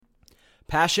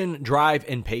Passion, drive,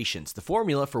 and patience. The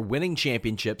formula for winning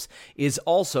championships is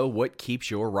also what keeps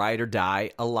your ride or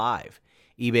die alive.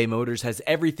 eBay Motors has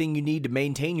everything you need to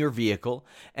maintain your vehicle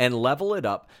and level it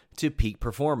up to peak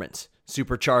performance.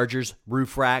 Superchargers,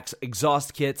 roof racks,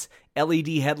 exhaust kits, LED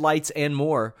headlights, and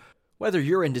more. Whether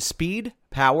you're into speed,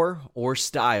 power, or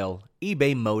style,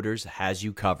 eBay Motors has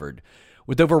you covered.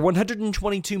 With over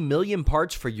 122 million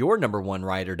parts for your number one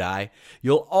ride or die,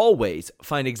 you'll always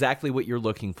find exactly what you're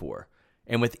looking for.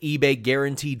 And with eBay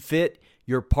Guaranteed Fit,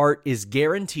 your part is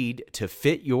guaranteed to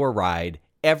fit your ride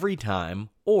every time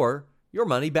or your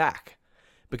money back.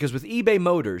 Because with eBay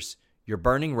Motors, you're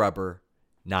burning rubber,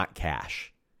 not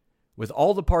cash. With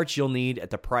all the parts you'll need at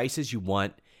the prices you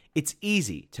want, it's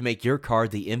easy to make your car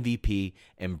the MVP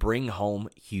and bring home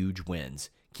huge wins.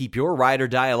 Keep your ride or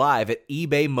die alive at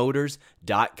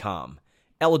ebaymotors.com.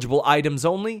 Eligible items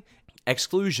only.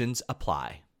 Exclusions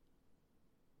apply.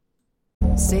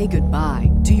 Say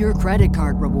goodbye to your credit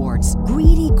card rewards.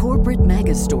 Greedy corporate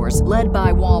mega stores, led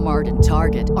by Walmart and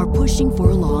Target, are pushing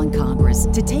for a law in Congress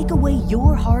to take away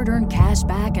your hard-earned cash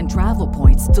back and travel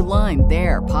points to line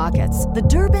their pockets. The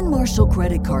Durbin-Marshall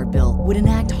credit card bill would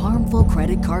enact harmful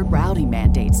credit card routing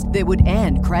mandates that would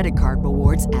end credit card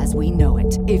rewards as we know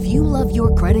it. If you love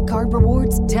your credit card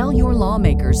rewards, tell your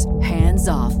lawmakers, hands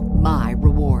off my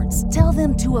rewards. Tell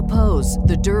them to oppose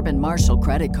the Durbin-Marshall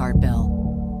credit card bill.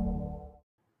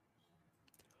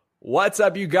 What's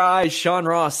up, you guys? Sean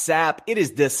Ross Sapp. It is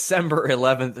December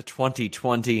 11th,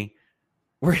 2020.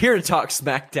 We're here to talk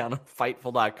SmackDown on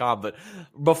Fightful.com, but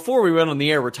before we went on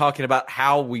the air, we're talking about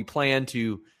how we plan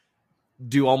to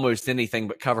do almost anything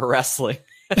but cover wrestling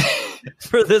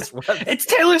for this website. It's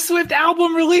Taylor Swift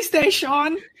album release day,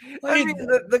 Sean. I mean,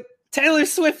 the Taylor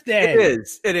Swift day.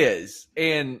 It is.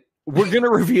 And we're going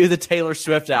to review the Taylor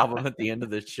Swift album at the end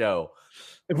of this show,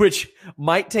 which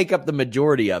might take up the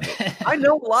majority of it. I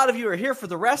know a lot of you are here for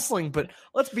the wrestling, but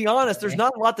let's be honest, there's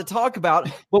not a lot to talk about.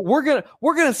 But we're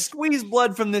gonna squeeze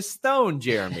blood from this stone,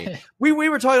 Jeremy. We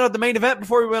were talking about the main event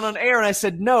before we went on air, and I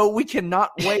said, no, we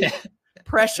cannot wait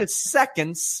precious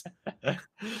seconds.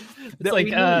 It's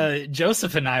like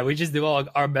Joseph and I, we just do all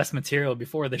our best material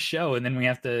before the show, and then we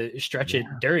have to stretch it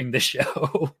during the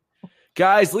show.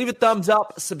 Guys, leave a thumbs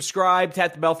up, subscribe,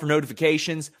 tap the bell for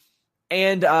notifications.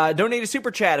 And donate a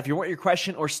super chat if you want your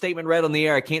question or statement read on the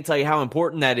air. I can't tell you how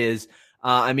important that is.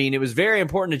 I mean, it was very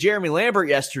important to Jeremy Lambert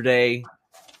yesterday.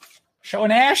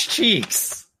 Showing ass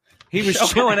cheeks. He was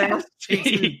showing ass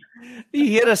cheeks.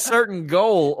 He hit a certain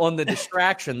goal on the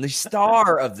distraction, the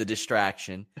star of the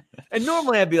distraction. And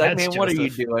normally I'd be like, man, what are you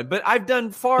doing? But I've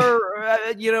done far,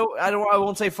 I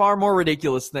won't say far more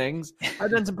ridiculous things.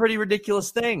 I've done some pretty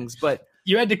ridiculous things, but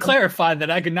you had to clarify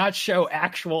that I could not show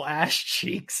actual ass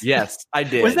cheeks. Yes, I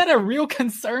did. Was that a real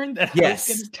concern?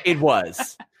 Yes, it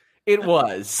was. It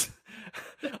was.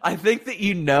 I think that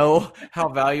you know how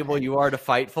valuable you are to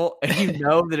Fightful, and you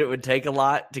know that it would take a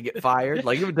lot to get fired.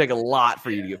 Like, it would take a lot for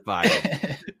you to get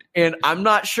fired. And I'm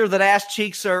not sure that ass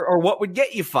cheeks are what would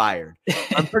get you fired.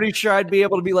 I'm pretty sure I'd be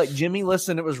able to be like, Jimmy,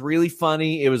 listen, it was really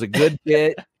funny. It was a good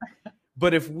bit.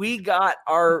 But if we got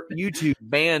our YouTube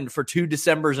banned for 2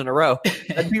 Decembers in a row,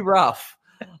 that'd be rough.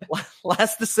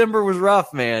 Last December was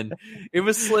rough, man. It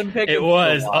was slim pickings. It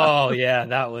was. Oh yeah,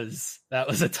 that was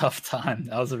a tough time.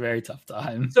 That was a very tough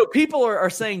time. So people are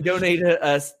saying donate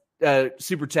a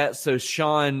super chat so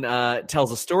Sean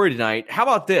tells a story tonight. How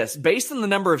about this? Based on the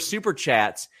number of super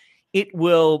chats, it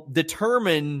will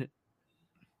determine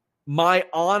my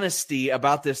honesty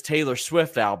about this Taylor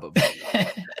Swift album.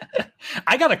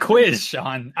 I got a quiz,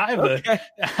 Sean. I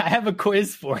have a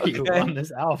quiz for you on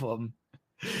this album.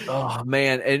 Oh,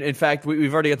 man. And in fact,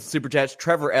 we've already got the super chats.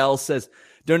 Trevor L says,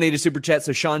 donate a super chat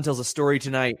so Sean tells a story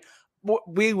tonight.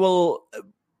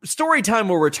 Story time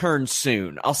will return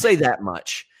soon. I'll say that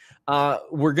much.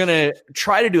 We're going to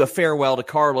try to do a farewell to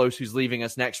Carlos, who's leaving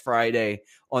us next Friday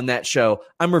on that show.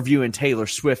 I'm reviewing Taylor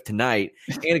Swift tonight.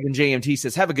 Anakin JMT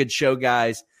says, have a good show,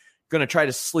 guys. Going to try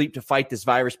to sleep to fight this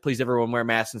virus. Please, everyone, wear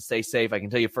masks and stay safe. I can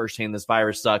tell you firsthand, this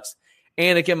virus sucks.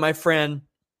 Anakin, my friend,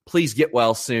 please get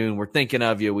well soon. We're thinking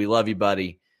of you. We love you,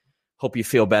 buddy. Hope you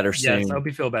feel better soon. Yes, I hope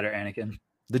you feel better, Anakin.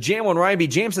 The Jam One Ryan B.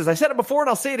 James says, I said it before and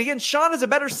I'll say it again. Sean is a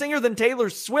better singer than Taylor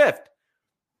Swift.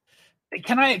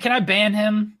 Can I ban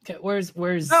him? Where's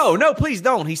No, please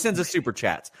don't. He sends us super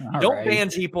chats. Don't right. ban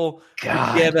people.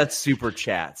 God. Yeah, that's super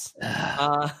chats.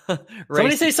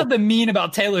 Somebody say something mean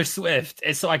about Taylor Swift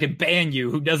so I can ban you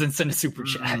who doesn't send a super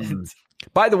chat.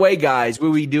 By the way, guys,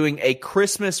 we'll be doing a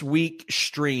Christmas week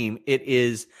stream. It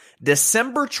is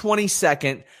December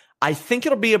 22nd. I think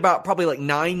it'll be about probably like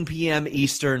 9 p.m.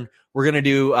 Eastern. We're going to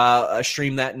do a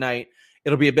stream that night.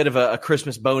 It'll be a bit of a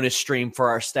Christmas bonus stream for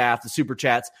our staff. The Super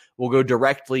Chats will go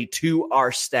directly to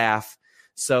our staff.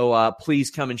 So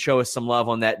please come and show us some love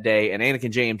on that day. And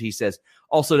Anakin JMT says,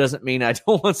 also doesn't mean I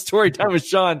don't want story time with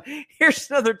Sean. Here's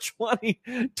another 20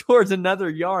 towards another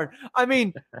yarn. I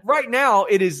mean, right now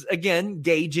it is, again,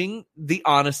 gauging the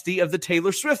honesty of the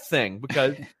Taylor Swift thing,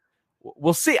 because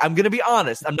we'll see. I'm going to be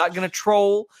honest. I'm not going to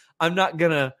troll. I'm not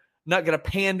going to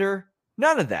pander.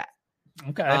 None of that.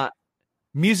 Okay.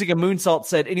 Music and Moonsault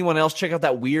said, anyone else check out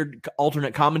that weird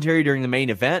alternate commentary during the main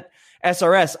event?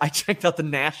 SRS, I checked out the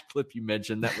Nash clip you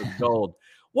mentioned. That was gold.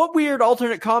 What weird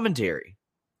alternate commentary?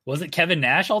 Was it Kevin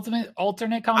Nash alternate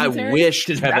commentary? I wish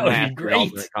Kevin Nash would be had great.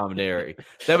 alternate commentary.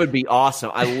 That would be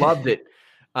awesome. I loved it.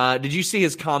 Did you see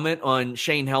his comment on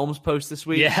Shane Helms' post this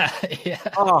week? Yeah.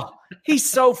 Oh, he's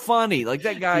so funny. Like,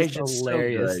 that guy is just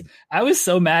hilarious. so good. I was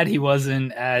so mad he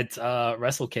wasn't at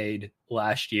WrestleCade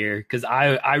last year, because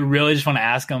I really just want to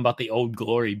ask him about the Old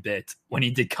Glory bit when he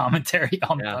did commentary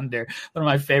on Thunder. One of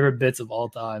my favorite bits of all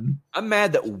time. I'm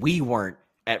mad that we weren't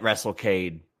at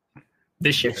WrestleCade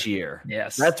this year.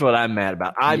 Yes. That's what I'm mad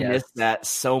about. I missed that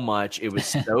so much. It was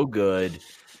so good.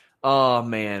 Oh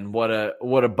man, what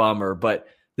a bummer. But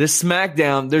this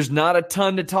SmackDown, there's not a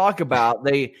ton to talk about.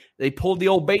 They pulled the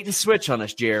old bait and switch on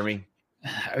us, Jeremy.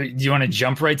 Do you want to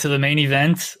jump right to the main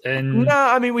event? And no,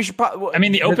 I mean, we should probably. I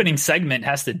mean, the opening segment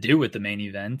has to do with the main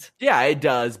event. Yeah, it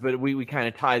does, but we kind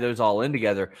of tie those all in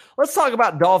together. Let's talk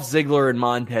about Dolph Ziggler and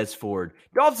Montez Ford.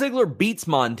 Dolph Ziggler beats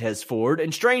Montez Ford,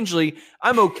 and strangely,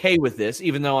 I'm okay with this,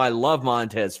 even though I love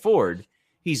Montez Ford.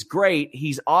 He's great.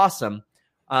 He's awesome.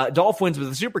 Dolph wins with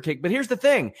a super kick, but here's the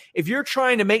thing. If you're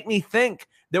trying to make me think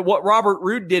that what Robert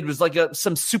Roode did was like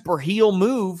some super heel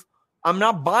move, I'm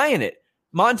not buying it.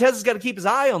 Montez has got to keep his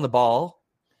eye on the ball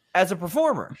as a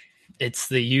performer. It's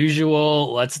the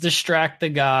usual, let's distract the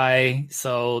guy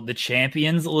so the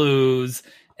champions lose,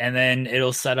 and then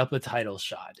it'll set up a title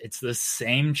shot. It's the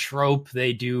same trope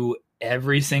they do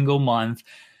every single month.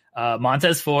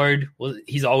 Montez Ford, well,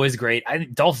 he's always great. I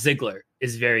think Dolph Ziggler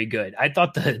is very good. I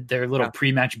thought their little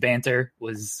pre-match banter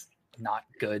was not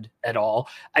good at all.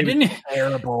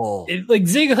 Terrible. Like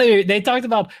Ziggler, they talked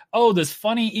about, this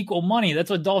funny equal money. That's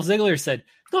what Dolph Ziggler said.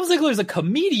 Dolph Ziggler is a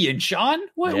comedian, Sean.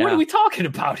 What are we talking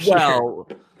about here? Well,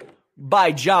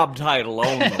 by job title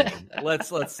only.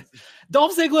 let's.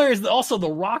 Dolph Ziggler is also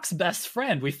The Rock's best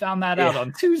friend. We found that out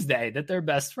on Tuesday, that they're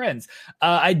best friends.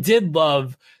 I did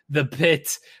love the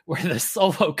bit where the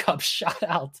Solo Cup shot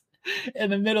out in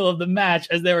the middle of the match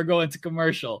as they were going to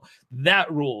commercial.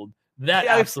 That ruled. That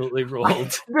absolutely ruled. I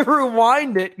had to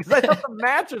rewind it because I thought the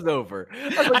match was over.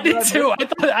 I did too.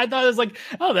 I thought it was like,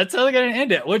 that's how they're going to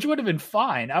end it, which would have been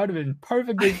fine. I would have been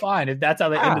perfectly fine if that's how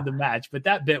they ended the match. But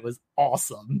that bit was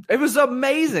awesome. It was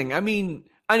amazing. I mean,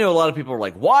 I know a lot of people are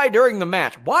like, why during the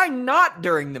match? Why not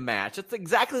during the match? It's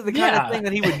exactly the kind of thing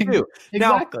that he would do.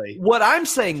 Exactly. Now, what I'm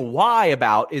saying why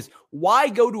about is why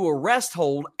go to a rest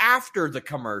hold after the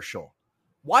commercial?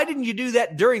 Why didn't you do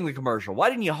that during the commercial?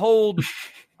 Why didn't you hold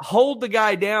the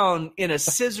guy down in a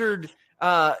scissored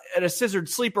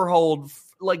sleeper hold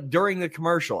like during the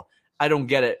commercial? I don't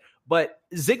get it. But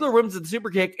Ziggler wins the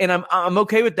super kick, and I'm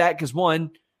okay with that because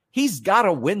one, he's got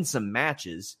to win some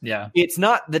matches. Yeah, it's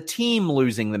not the team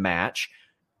losing the match.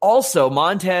 Also,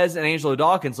 Montez and Angelo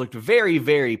Dawkins looked very,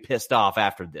 very pissed off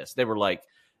after this. They were like,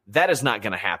 "That is not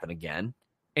going to happen again,"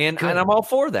 and I'm all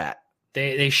for that.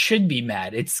 They should be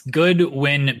mad. It's good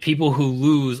when people who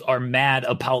lose are mad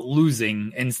about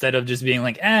losing instead of just being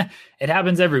like, it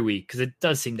happens every week, because it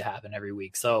does seem to happen every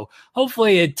week. So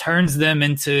hopefully it turns them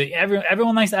into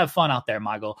everyone likes to have fun out there,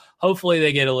 Michael. Hopefully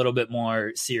they get a little bit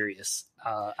more serious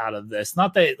out of this.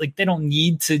 Not that they don't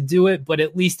need to do it, but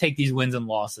at least take these wins and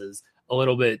losses a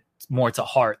little bit more to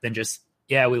heart than just,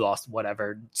 we lost,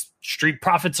 whatever. Street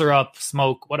profits are up,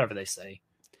 smoke, whatever they say.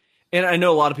 And I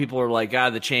know a lot of people are like,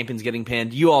 the champion's getting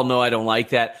pinned. You all know I don't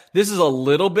like that. This is a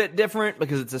little bit different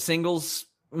because it's a singles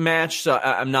match, so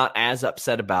I'm not as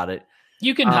upset about it.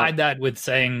 You can hide that with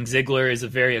saying Ziggler is a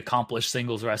very accomplished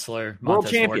singles wrestler. World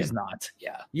champion. Ford is not.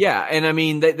 Yeah. Yeah, and I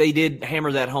mean, they did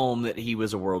hammer that home that he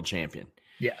was a world champion.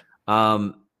 Yeah.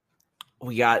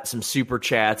 We got some super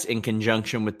chats in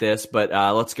conjunction with this, but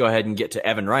let's go ahead and get to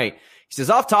Evan Wright. He says,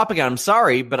 off topic, I'm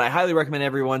sorry, but I highly recommend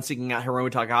everyone seeking out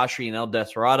Hiromu Takahashi and El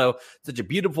Desperado. Such a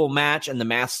beautiful match, and the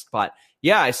mask spot.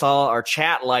 Yeah, I saw our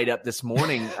chat light up this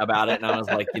morning about it, and I was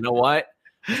like, you know what?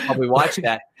 I'll probably watch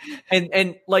that.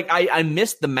 And like, I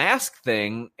missed the mask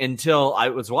thing until I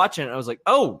was watching it. I was like,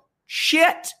 oh,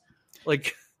 shit.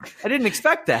 Like, I didn't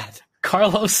expect that.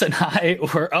 Carlos and I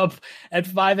were up at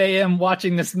 5 a.m.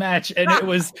 watching this match, and it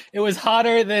was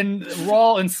hotter than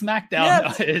Raw and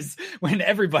SmackDown is when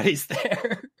everybody's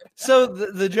there. So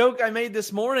the joke I made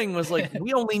this morning was like,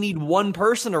 we only need one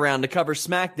person around to cover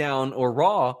SmackDown or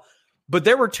Raw, but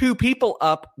there were two people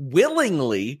up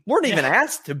willingly, weren't even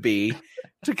asked to be,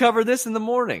 to cover this in the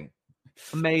morning.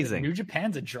 Amazing. New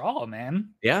Japan's a draw,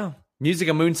 man. Yeah. Music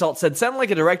of Moonsault said, sound like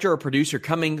a director or producer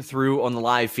coming through on the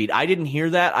live feed. I didn't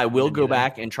hear that. I will go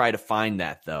back and try to find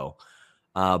that, though.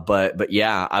 But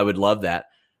yeah, I would love that.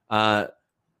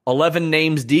 11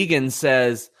 Names Deegan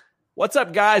says, what's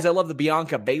up, guys? I love the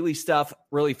Bianca Bayley stuff.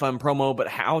 Really fun promo, but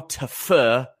how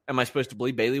am I supposed to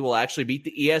believe Bayley will actually beat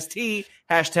the EST?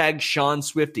 Hashtag Sean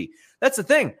Swifty. That's the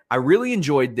thing. I really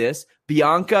enjoyed this.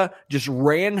 Bianca just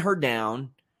ran her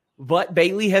down, but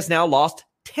Bayley has now lost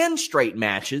 10 straight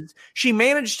matches. She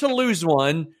managed to lose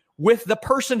one with the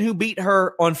person who beat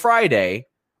her on Friday.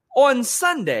 On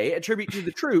Sunday, a tribute to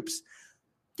the troops.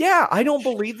 Yeah, I don't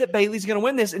believe that Bayley's going to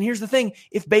win this. And here's the thing.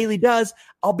 If Bayley does,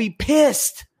 I'll be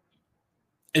pissed.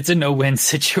 It's a no-win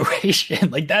situation.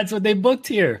 Like, that's what they booked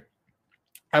here.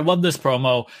 I love this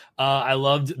promo. I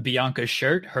loved Bianca's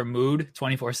shirt, her mood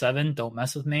 24/7. Don't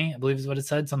mess with me, I believe is what it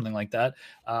said, something like that.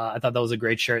 I thought that was a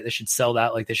great shirt. They should sell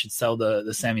that like they should sell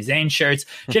the Sami Zayn shirts.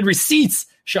 She had receipts,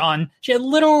 Sean. She had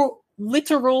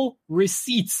literal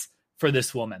receipts for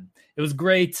this woman. It was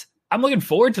great. I'm looking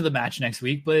forward to the match next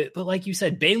week, but like you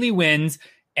said, Bayley wins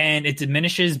and it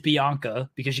diminishes Bianca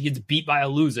because she gets beat by a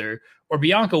loser, or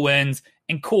Bianca wins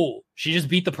and cool, she just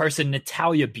beat the person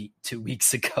Natalya beat 2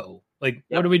 weeks ago. Like,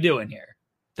 What are we doing here?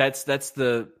 That's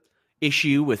the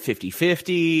issue with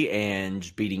 50-50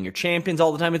 and beating your champions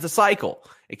all the time. It's a cycle.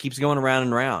 It keeps going around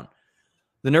and around.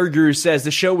 The Nerd Guru says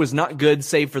the show was not good,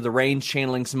 save for the Reigns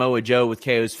channeling Samoa Joe with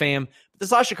KO's fam. But the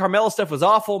Sasha Carmella stuff was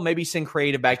awful. Maybe send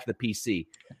creative back to the PC.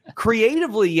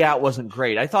 Creatively, yeah, it wasn't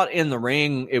great. I thought in the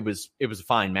ring it was a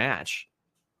fine match.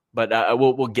 But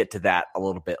we'll get to that a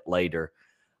little bit later.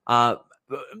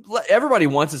 Everybody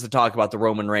wants us to talk about the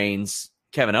Roman Reigns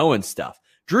Kevin Owens stuff.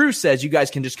 Drew says you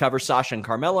guys can just cover Sasha and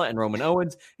Carmella and Roman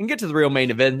Owens and get to the real main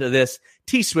event of this.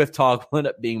 T-Swift talk will end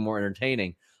up being more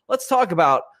entertaining. Let's talk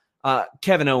about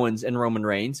Kevin Owens and Roman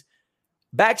Reigns.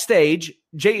 Backstage,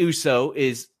 Jey Uso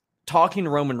is talking to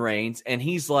Roman Reigns, and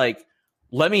he's like,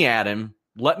 let me at him.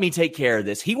 Let me take care of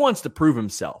this. He wants to prove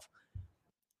himself.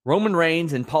 Roman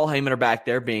Reigns and Paul Heyman are back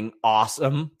there being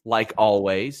awesome, like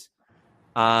always.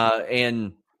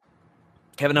 And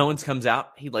Kevin Owens comes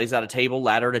out. He lays out a table,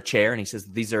 ladder, and a chair, and he says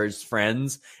these are his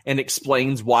friends and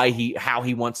explains how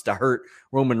he wants to hurt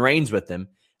Roman Reigns with them.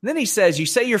 And then he says, you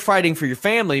say you're fighting for your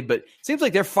family, but it seems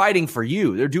like they're fighting for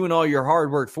you. They're doing all your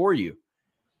hard work for you.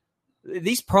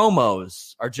 These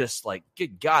promos are just like,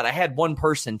 good God. I had one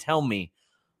person tell me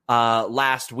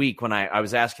last week when I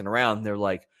was asking around, they're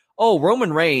like, oh,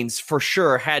 Roman Reigns for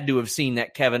sure had to have seen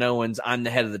that Kevin Owens, I'm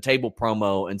the head of the table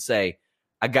promo and say,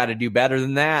 I got to do better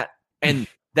than that. And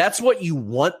that's what you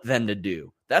want them to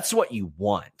do. That's what you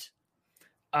want.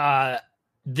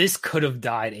 This could have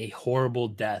died a horrible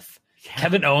death. Yeah.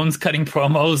 Kevin Owens cutting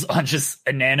promos on just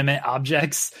inanimate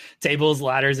objects, tables,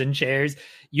 ladders, and chairs.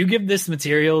 You give this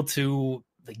material to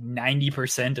like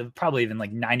 90% of, probably even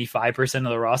like 95%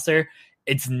 of the roster,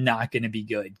 it's not going to be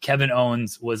good. Kevin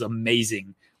Owens was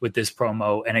amazing with this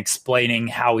promo and explaining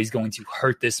how he's going to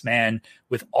hurt this man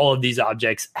with all of these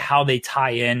objects, how they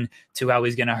tie in to how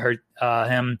he's going to hurt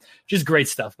him. Just great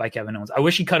stuff by Kevin Owens. I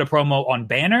wish he cut a promo on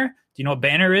Banner. Do you know what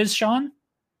Banner is, Sean?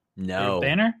 No.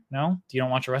 Banner? No? Do you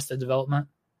don't watch Arrested Development?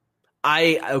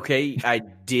 I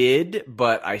did,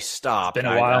 but I stopped. It's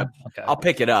been a while. Okay. I'll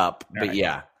pick it up, all but right.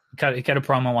 Yeah. He cut a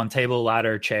promo on table,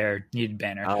 ladder, chair, needed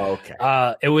Banner. Oh, okay.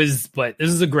 But this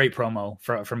is a great promo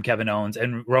from Kevin Owens,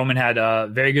 and Roman had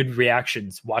very good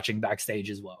reactions watching backstage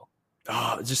as well.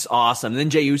 Oh, it's just awesome. And then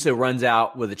Jey Uso runs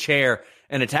out with a chair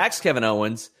and attacks Kevin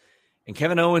Owens, and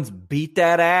Kevin Owens beat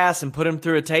that ass and put him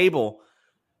through a table.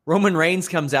 Roman Reigns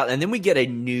comes out, and then we get a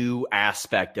new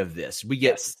aspect of this. We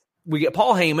get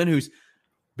Paul Heyman, who's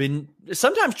been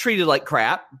sometimes treated like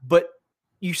crap, but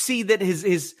you see that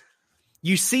his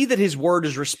word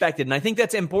is respected. And I think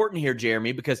that's important here,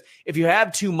 Jeremy, because if you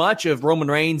have too much of Roman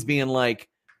Reigns being like,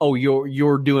 oh,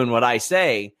 you're doing what I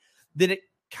say, then it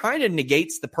kind of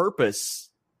negates the purpose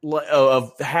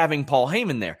of having Paul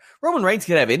Heyman there. Roman Reigns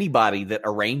could have anybody that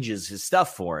arranges his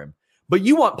stuff for him, but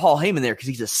you want Paul Heyman there because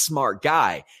he's a smart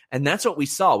guy. And that's what we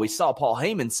saw. We saw Paul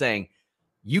Heyman saying,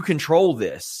 you control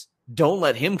this. Don't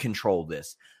let him control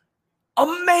this.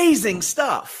 Amazing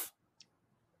stuff.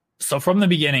 So from the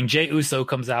beginning, Jey Uso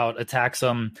comes out, attacks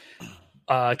him.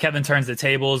 Kevin turns the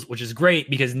tables, which is great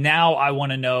because now I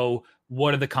want to know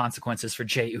what are the consequences for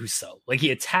Jey Uso? Like,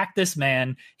 he attacked this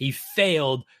man, he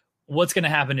failed. What's going to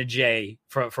happen to Jey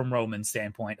from Roman's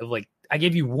standpoint of like, I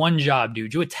gave you one job,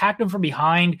 dude. You attacked him from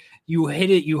behind, you hit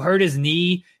it, you hurt his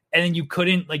knee, and then you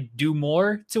couldn't like do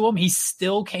more to him. He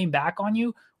still came back on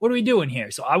you. What are we doing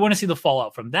here? So I want to see the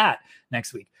fallout from that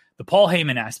next week. The Paul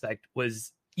Heyman aspect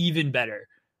was even better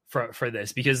for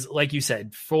this because, like you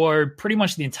said, for pretty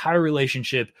much the entire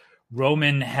relationship,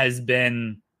 Roman he's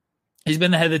been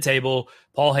the head of the table.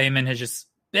 Paul Heyman has just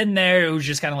been there, who's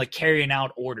just kind of like carrying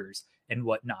out orders and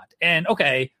whatnot. And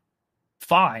okay,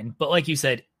 fine. But like you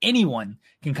said, anyone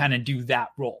can kind of do that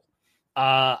role.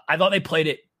 I thought they played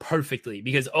it perfectly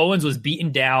because Owens was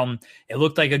beaten down. It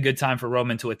looked like a good time for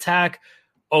Roman to attack.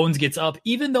 Owens gets up,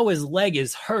 even though his leg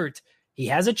is hurt. He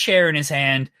has a chair in his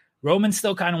hand. Roman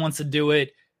still kind of wants to do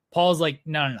it. Paul's like,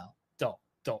 no,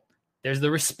 don't. There's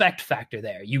the respect factor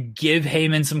there. You give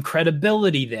Heyman some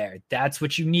credibility there. That's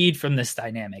what you need from this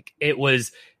dynamic. It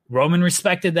was Roman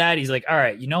respected that. He's like, all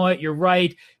right, you know what? You're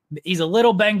right. He's a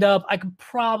little banged up. I could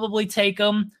probably take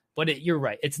him, but you're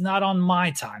right. It's not on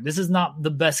my time. This is not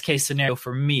the best case scenario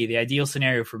for me, the ideal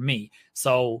scenario for me.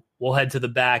 So we'll head to the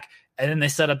back. And then they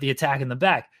set up the attack in the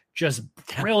back. Just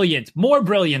brilliant, more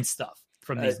brilliant stuff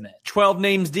from these men. 12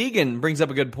 Names Deegan brings up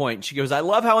a good point. She goes, I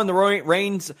love how in the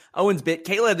Reigns Owens bit,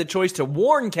 Kayla had the choice to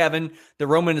warn Kevin that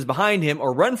Roman is behind him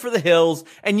or run for the hills,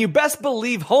 and you best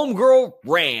believe homegirl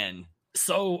ran.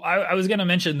 So I was going to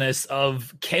mention this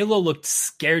of Kayla looked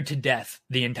scared to death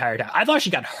the entire time. I thought she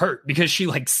got hurt because she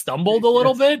like stumbled a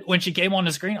little bit when she came on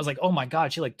the screen. I was like, oh my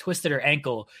God, she like twisted her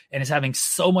ankle and is having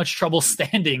so much trouble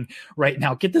standing right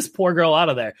now. Get this poor girl out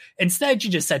of there. Instead, she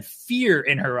just had fear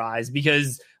in her eyes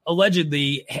because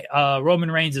allegedly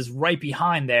Roman Reigns is right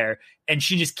behind there and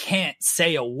she just can't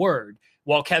say a word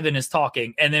while Kevin is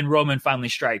talking. And then Roman finally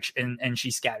strikes and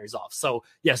she scatters off. So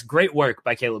yes, great work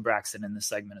by Kayla Braxton in this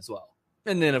segment as well.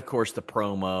 And then, of course, the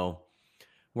promo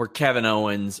where Kevin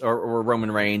Owens or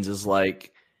Roman Reigns is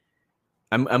like,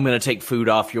 I'm going to take food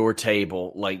off your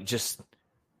table. Like, just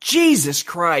Jesus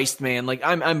Christ, man. Like,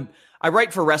 I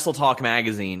write for Wrestle Talk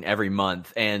magazine every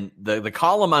month. And the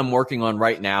column I'm working on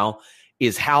right now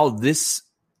is how this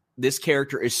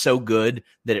character is so good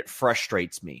that it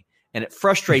frustrates me. And it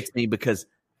frustrates me because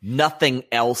nothing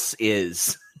else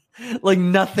is. Like,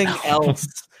 nothing else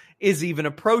is even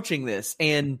approaching this.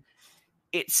 And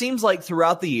it seems like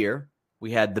throughout the year,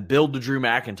 we had the build to Drew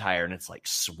McIntyre, and it's like,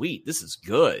 sweet, this is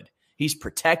good. He's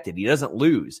protected. He doesn't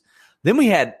lose. Then we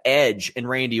had Edge and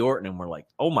Randy Orton, and we're like,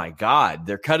 oh my God,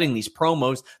 they're cutting these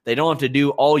promos. They don't have to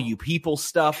do all you people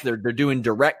stuff. They're doing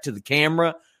direct to the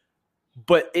camera.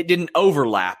 But it didn't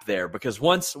overlap there because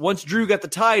once Drew got the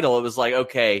title, it was like,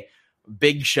 okay,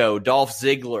 Big Show, Dolph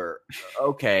Ziggler.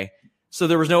 Okay. So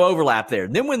there was no overlap there.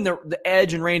 And then when the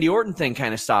Edge and Randy Orton thing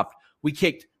kind of stopped, we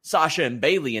kicked Sasha and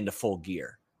Bayley into full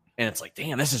gear. And it's like,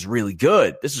 damn, this is really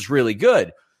good. This is really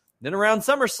good. Then around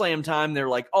SummerSlam time, they're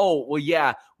like, oh, well,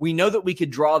 yeah, we know that we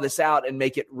could draw this out and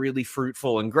make it really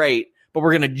fruitful and great, but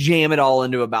we're going to jam it all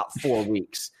into about 4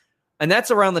 weeks. And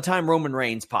that's around the time Roman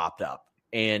Reigns popped up.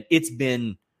 And it's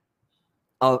been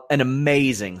an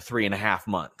amazing 3.5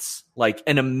 months, like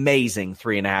an amazing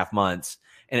 3.5 months.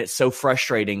 And it's so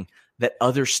frustrating that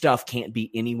other stuff can't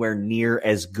be anywhere near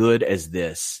as good as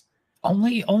this.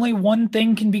 Only one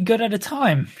thing can be good at a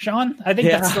time, Sean. I think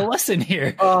that's the lesson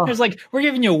here. There's like, we're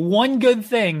giving you one good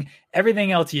thing.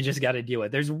 Everything else you just got to deal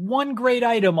with. There's one great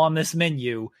item on this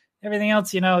menu. Everything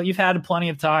else, you've had plenty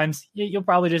of times. You'll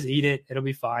probably just eat it. It'll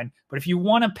be fine. But if you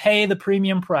want to pay the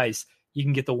premium price, you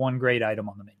can get the one great item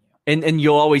on the menu. And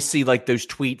you'll always see like those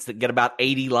tweets that get about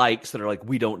 80 likes that are like,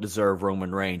 we don't deserve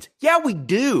Roman Reigns. Yeah, we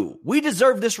do. We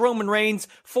deserve this Roman Reigns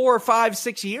 4 or 5,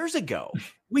 6 years ago.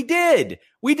 We did.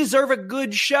 We deserve a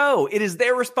good show. It is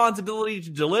their responsibility to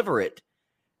deliver it.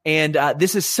 And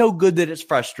this is so good that it's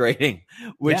frustrating,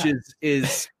 which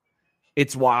is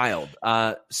it's wild.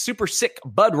 Super Sick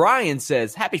Bud Ryan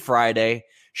says, happy Friday.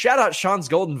 Shout out Sean's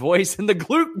golden voice and the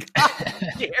glute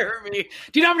god, Jeremy.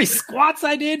 Do you know how many squats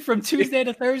I did from Tuesday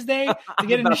to Thursday to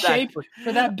get into shape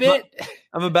for that bit?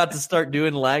 I'm about to start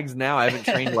doing legs now. I haven't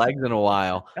trained legs in a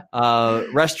while.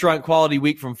 Restaurant Quality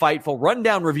Week from Fightful.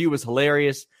 Rundown review was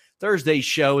hilarious. Thursday's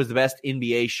show is the best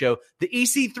NBA show. The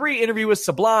EC3 interview was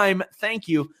sublime. Thank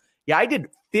you. Yeah, I did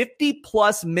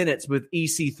 50-plus minutes with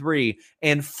EC3,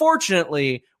 and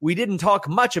fortunately, we didn't talk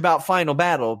much about Final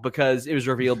Battle because it was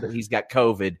revealed that he's got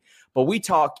COVID, but we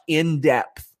talk in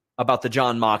depth about the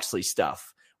Jon Moxley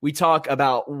stuff. We talk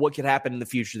about what could happen in the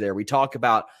future there. We talk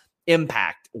about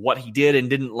Impact, what he did and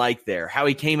didn't like there, how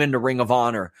he came into Ring of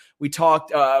Honor. We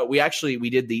talked, we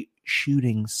did the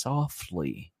Shooting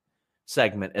Softly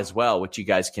segment as well, which you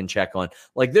guys can check on.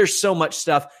 Like, there's so much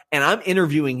stuff, and I'm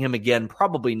interviewing him again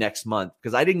probably next month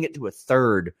because I didn't get to a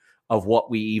third of what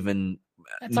we even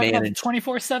managed.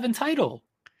 24/7 title.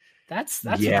 That's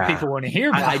what people want to hear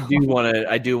about. I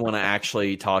do want to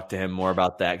actually talk to him more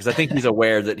about that because I think he's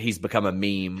aware that he's become a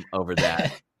meme over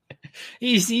that.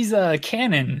 he's a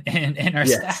canon in our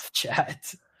staff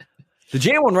chat. The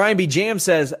Jam on Ryan B. Jam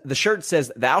says, the shirt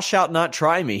says, "Thou shalt not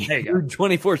try me." There you go.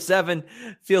 24/7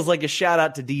 feels like a shout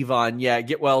out to Devon. Yeah,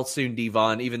 get well soon,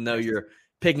 Devon, even though you're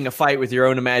picking a fight with your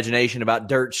own imagination about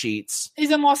dirt sheets.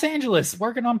 He's in Los Angeles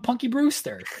working on Punky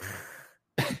Brewster.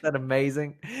 Isn't that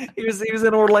amazing? He was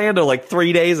in Orlando like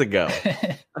 3 days ago.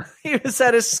 He was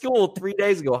at his school 3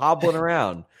 days ago, hobbling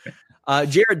around.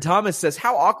 Jared Thomas says,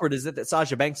 "How awkward is it that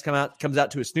Sasha Banks comes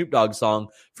out to a Snoop Dogg song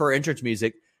for her entrance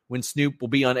music when Snoop will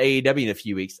be on AEW in a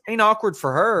few weeks?" Ain't awkward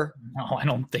for her. No, I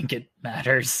don't think it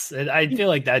matters. I feel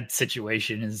like that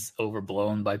situation is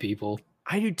overblown by people.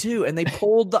 I do too. And they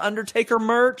pulled the Undertaker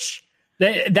merch.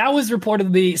 That was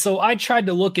reportedly. So I tried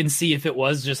to look and see if it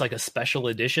was just like a special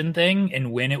edition thing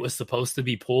and when it was supposed to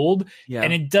be pulled. Yeah.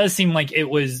 And it does seem like it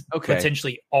was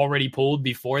potentially already pulled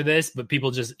before this, but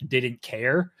people just didn't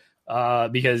care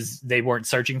because they weren't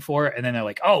searching for it. And then they're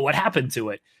like, "Oh, what happened to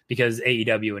it?" Because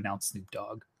AEW announced Snoop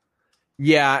Dogg.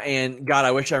 Yeah, and God,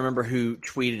 I wish I remember who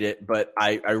tweeted it, but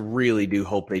I really do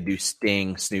hope they do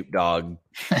Sting Snoop Dogg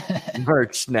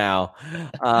merch now.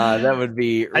 That would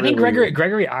be I think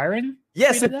Gregory Iron?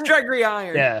 Yes, it's Gregory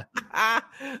Iron. Yeah. I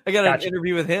got an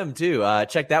interview with him too.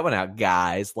 Check that one out,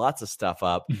 guys. Lots of stuff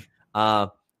up.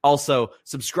 Also,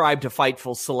 subscribe to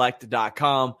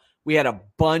FightfulSelect.com. We had a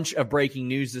bunch of breaking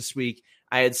news this week.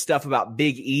 I had stuff about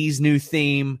Big E's new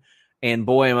theme. And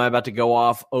boy, am I about to go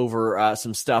off over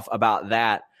some stuff about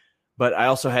that. But I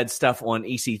also had stuff on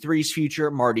EC3's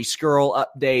future, Marty Scurll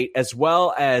update, as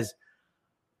well as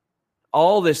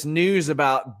all this news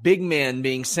about Big Man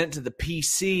being sent to the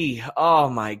PC. Oh,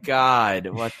 my God.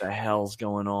 What the hell's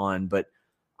going on? But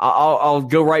I'll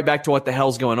go right back to what the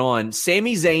hell's going on.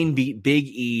 Sami Zayn beat Big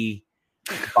E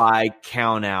by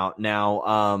count out.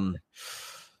 Now,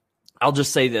 I'll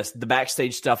just say this. The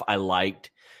backstage stuff I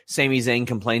liked. Sami Zayn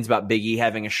complains about Big E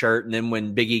having a shirt, and then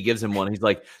when Big E gives him one, he's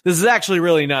like, "This is actually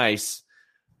really nice."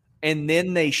 And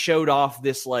then they showed off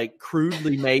this like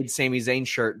crudely made Sami Zayn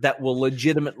shirt that will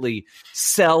legitimately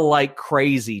sell like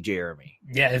crazy, Jeremy.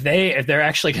 Yeah, if they're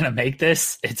actually going to make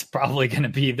this, it's probably going to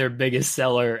be their biggest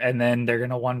seller, and then they're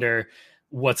going to wonder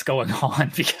what's going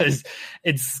on because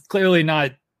it's clearly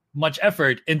not much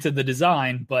effort into the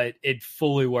design, but it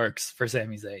fully works for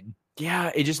Sami Zayn.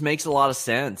 Yeah, it just makes a lot of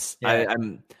sense. Yeah.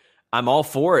 I'm all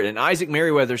for it. And Isaac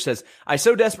Merriweather says, "I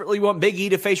so desperately want Big E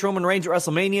to face Roman Reigns at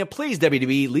WrestleMania. Please,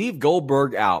 WWE, leave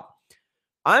Goldberg out."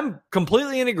 I'm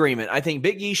completely in agreement. I think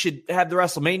Big E should have the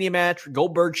WrestleMania match.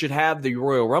 Goldberg should have the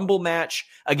Royal Rumble match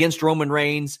against Roman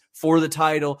Reigns for the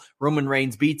title. Roman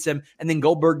Reigns beats him, and then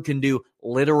Goldberg can do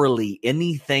literally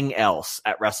anything else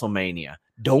at WrestleMania.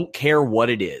 Don't care what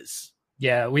it is.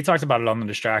 Yeah, we talked about it on the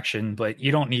distraction, but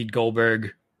you don't need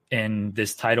Goldberg in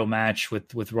this title match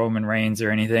with Roman Reigns or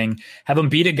anything. Have him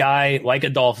beat a guy like a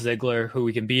Dolph Ziggler who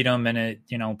we can beat him and it,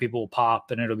 people will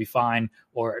pop and it'll be fine.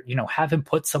 Or, have him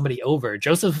put somebody over.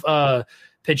 Joseph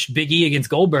pitched Big E against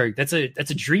Goldberg. That's a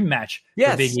dream match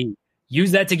for Big E.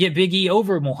 Use that to get Big E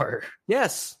over more.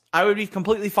 Yes. I would be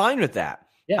completely fine with that.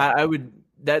 Yeah. I would,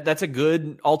 that's a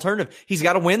good alternative. He's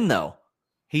got to win though.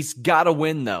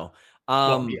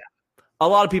 Well, yeah. A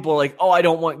lot of people are like, "Oh, I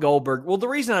don't want Goldberg." Well, the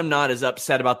reason I'm not as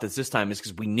upset about this time is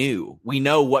because we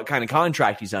know what kind of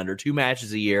contract he's under, 2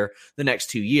 matches a year, the next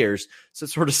 2 years. So it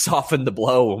sort of softened the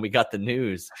blow when we got the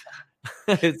news.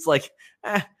 It's like,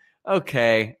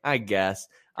 okay, I guess.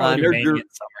 Nerd Guru,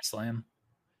 SummerSlam.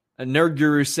 Nerd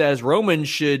Guru says Roman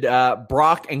should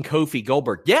Brock and Kofi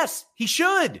Goldberg. Yes, he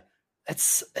should.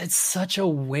 It's such a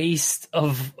waste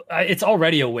of. It's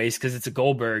already a waste because it's a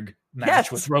Goldberg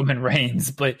match with Roman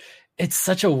Reigns, but it's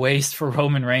such a waste for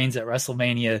Roman Reigns at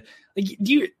WrestleMania. Like,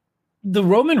 the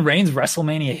Roman Reigns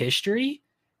WrestleMania history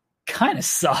kind of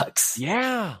sucks.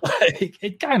 Yeah,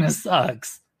 it kind of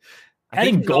sucks.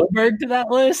 Adding Goldberg to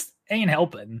that list ain't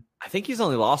helping. I think he's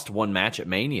only lost 1 match at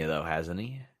Mania, though, hasn't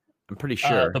he? I'm pretty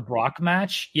sure. The Brock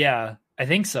match, yeah, I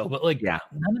think so. But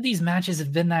none of these matches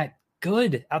have been that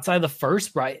good outside of the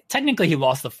first Brock. Technically, he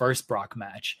lost the first Brock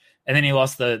match, and then he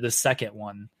lost the second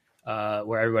one.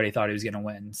 Where everybody thought he was going to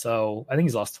win. So I think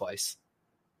he's lost twice.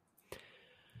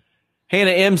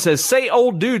 Hannah M says, say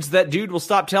old dudes, that dude will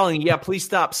stop telling you, yeah, please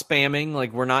stop spamming.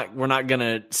 Like we're not going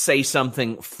to say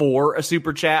something for a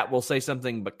super chat. We'll say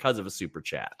something because of a super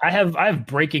chat. I have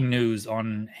breaking news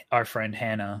on our friend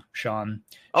Hannah, Sean.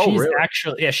 Oh,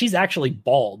 really? She's actually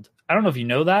bald. I don't know if you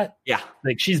know that. Yeah.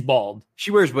 Like she's bald.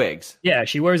 She wears wigs. Yeah,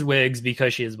 she wears wigs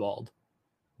because she is bald.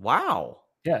 Wow.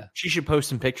 Yeah. She should post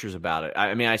some pictures about it.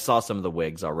 I mean, I saw some of the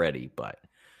wigs already, but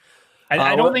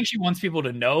I don't think she wants people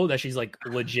to know that she's like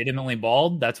legitimately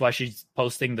bald. That's why she's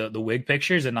posting the wig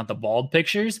pictures and not the bald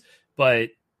pictures. But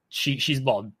she's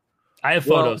bald. I have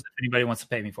photos if anybody wants to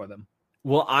pay me for them.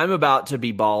 Well, I'm about to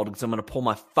be bald because I'm going to pull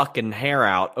my fucking hair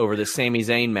out over the Sami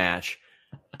Zayn match.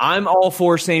 I'm all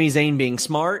for Sami Zayn being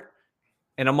smart,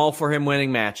 and I'm all for him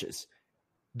winning matches.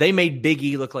 They made Big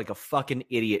E look like a fucking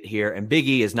idiot here, and Big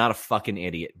E is not a fucking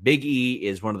idiot. Big E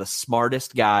is one of the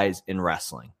smartest guys in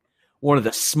wrestling. One of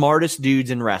the smartest dudes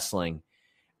in wrestling,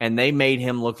 and they made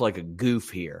him look like a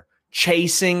goof here,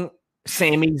 chasing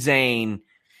Sami Zayn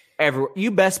everywhere.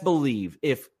 You best believe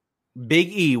if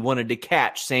Big E wanted to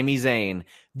catch Sami Zayn,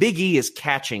 Big E is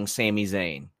catching Sami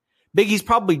Zayn. Big E's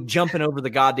probably jumping over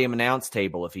the goddamn announce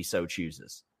table if he so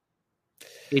chooses.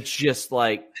 It's just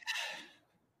like,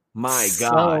 my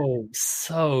God.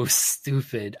 So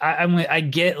stupid. I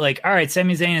get like, all right,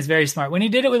 Sami Zayn is very smart. When he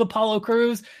did it with Apollo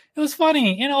Crews, it was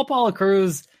funny. You know, Apollo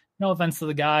Crews, no offense to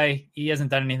the guy, he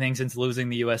hasn't done anything since losing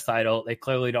the U.S. title. They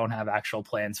clearly don't have actual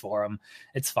plans for him.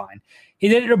 It's fine. He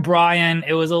did it to Bryan.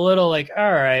 It was a little like,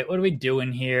 all right, what are we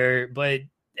doing here? But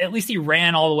at least he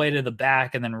ran all the way to the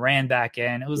back and then ran back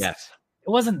in. It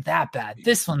wasn't that bad.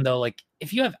 This one, though, like,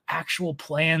 if you have actual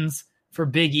plans for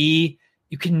Big E,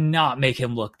 you cannot make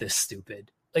him look this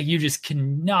stupid. Like, you just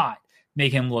cannot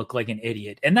make him look like an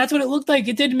idiot. And that's what it looked like.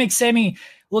 It didn't make Sami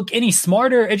look any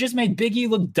smarter. It just made Big E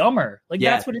look dumber. Like,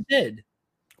 that's what it did.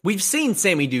 We've seen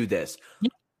Sami do this.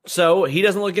 So he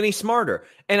doesn't look any smarter.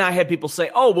 And I had people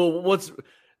say, oh, well,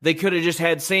 they could have just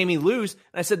had Sami lose.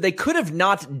 And I said, they could have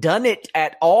not done it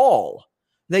at all.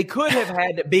 They could have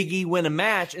had Big E win a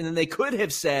match, and then they could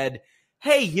have said,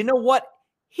 hey, you know what?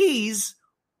 He's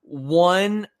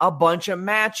won a bunch of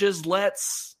matches.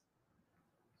 Let's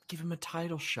give him a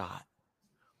title shot.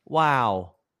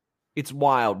 Wow. It's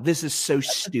wild. This is so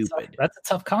stupid. That's a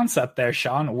tough concept there,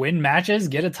 Sean. Win matches,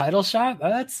 get a title shot.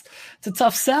 It's a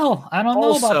tough sell. I don't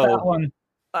know about that one.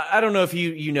 I don't know if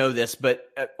you know this, but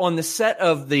on the set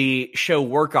of the show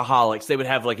Workaholics, they would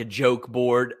have like a joke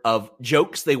board of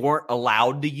jokes they weren't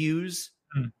allowed to use.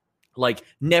 Like,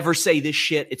 never say this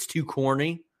shit. It's too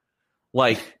corny.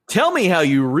 Like, tell me how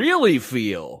you really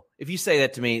feel. If you say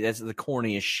that to me, that's the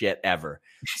corniest shit ever.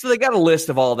 So they got a list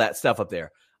of all that stuff up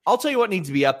there. I'll tell you what needs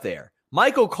to be up there.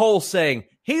 Michael Cole saying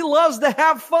he loves to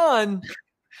have fun.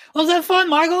 Loves to have fun,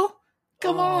 Michael.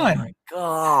 Come on. My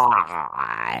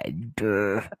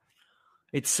God.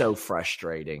 It's so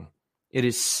frustrating. It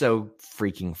is so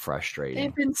freaking frustrating.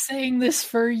 They've been saying this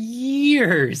for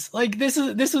years. Like, this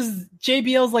was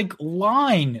JBL's like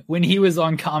line when he was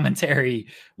on commentary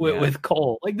with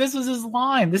Cole. Like, this was his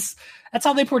line. That's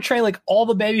how they portray like all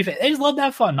the baby fans. They just love to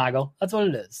have fun, Michael. That's what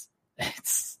it is.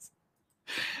 It's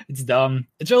dumb.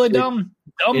 It's really dumb.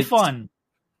 Dumb fun.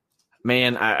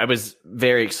 Man, I was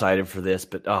very excited for this,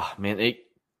 but oh man, it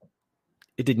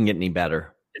didn't get any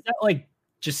better. Is that like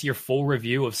just your full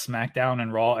review of SmackDown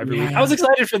and Raw every week? I was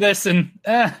excited for this and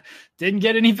didn't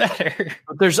get any better.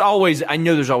 But I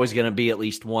know there's always going to be at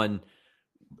least one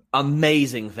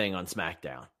amazing thing on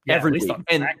SmackDown every week. On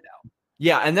SmackDown.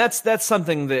 Yeah, and that's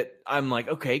something that I'm like,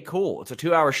 okay, cool. It's a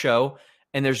 2-hour show,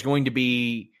 and there's going to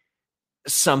be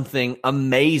something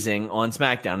amazing on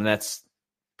SmackDown, and that's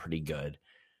pretty good.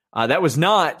 That was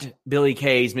not Billie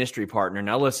Kay's mystery partner.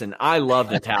 Now, listen, I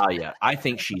love Natalya. I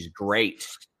think she's great.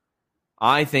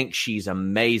 I think she's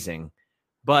amazing.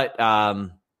 But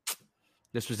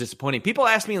this was disappointing. People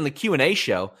ask me on the Q&A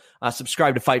show,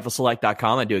 subscribe to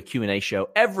FightfulSelect.com. I do a Q&A show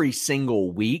every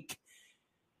single week.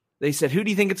 They said, who do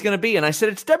you think it's going to be? And I said,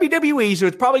 it's WWE, so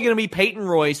it's probably going to be Peyton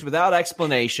Royce without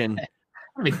explanation.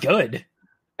 That'd be good.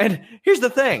 And here's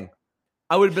the thing.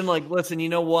 I would have been like, listen, you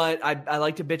know what? I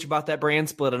like to bitch about that brand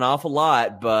split an awful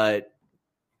lot, but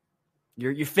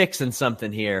you're fixing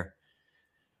something here.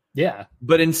 Yeah.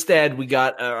 But instead, we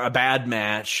got a bad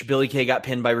match. Billie Kay got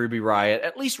pinned by Ruby Riott.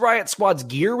 At least Riott Squad's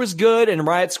gear was good, and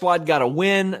Riott Squad got a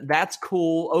win. That's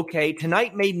cool. Okay,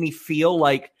 tonight made me feel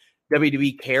like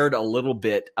WWE cared a little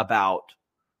bit about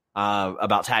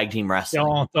tag team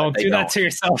wrestling. Don't do that to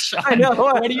yourself, Sean. I know.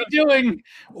 What are you doing?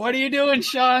 What are you doing,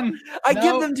 Sean? I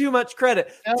give them too much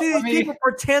credit. See, these people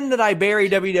pretend that I bury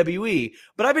WWE,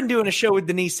 but I've been doing a show with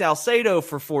Denise Salcedo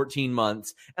for 14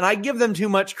 months, and I give them too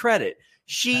much credit.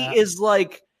 She is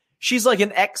like, She's like an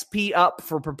XP up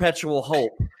for Perpetual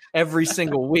Hope every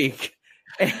single week.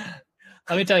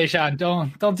 Let me tell you, Sean,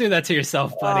 don't do that to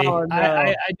yourself, buddy. Oh, no.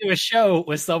 I do a show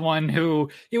with someone who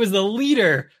he was the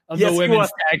leader of the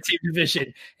women's tag team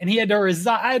division, and he had to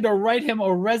resign. I had to write him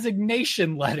a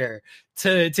resignation letter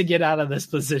to get out of this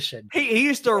position. He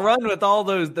used to run with all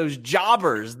those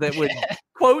jobbers that would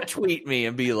quote tweet me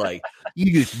and be like,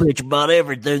 "You just bitch about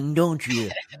everything, don't you?"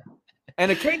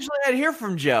 And occasionally I'd hear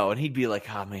from Joe, and he'd be like,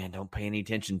 "Oh man, don't pay any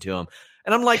attention to him."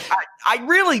 And I'm like, I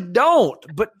really don't,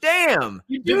 but damn.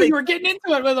 You do. You were getting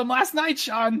into it with them last night,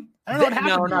 Sean. I don't know what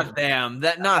happened. No, not them.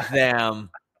 Not them.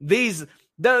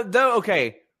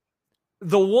 Okay.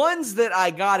 The ones that I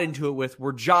got into it with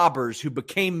were jobbers who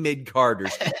became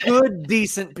mid-carders. Good,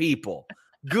 decent people.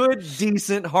 Good,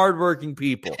 decent, hardworking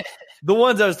people. The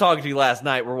ones I was talking to last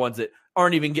night were ones that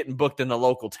aren't even getting booked in the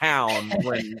local town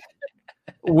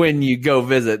when you go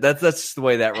visit. That's just the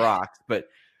way that rocks. But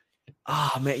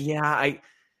oh man, yeah,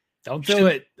 don't do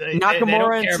it.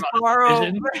 Nakamura and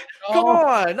Cesaro. Come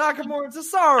on, Nakamura and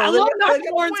Cesaro. I love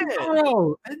Nakamura and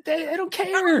Cesaro. They don't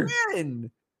care.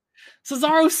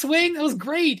 Cesaro swing, that was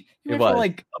great. You went for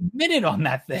like a minute on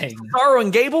that thing. Cesaro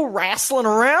and Gable wrestling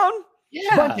around.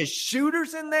 Yeah, a bunch of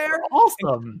shooters in there.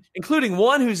 Awesome, including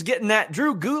one who's getting that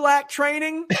Drew Gulak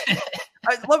training.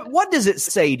 What does it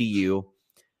say to you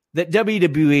that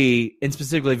WWE and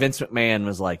specifically Vince McMahon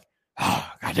was like, "Oh,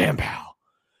 goddamn, pal,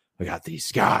 we got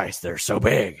these guys. They're so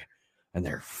big and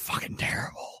they're fucking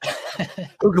terrible.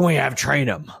 Who can we have train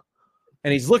them?"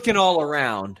 And he's looking all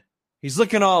around.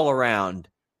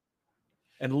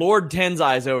 And Lord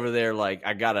Tenzai's over there like,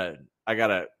 I got a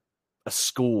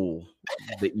school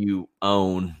that you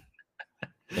own.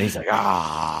 And he's like, who do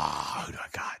I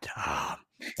got?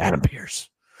 Adam Pearce.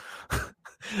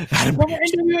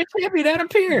 NWA champion Adam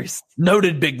Pearce.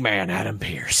 Noted big man Adam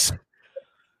Pearce.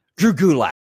 Drew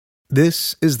Gulak.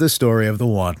 This is the story of the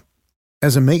one.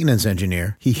 As a maintenance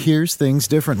engineer, he hears things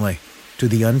differently. To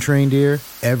the untrained ear,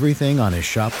 everything on his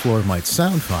shop floor might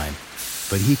sound fine,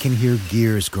 but he can hear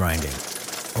gears grinding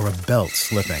or a belt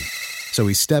slipping. So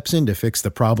he steps in to fix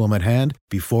the problem at hand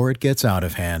before it gets out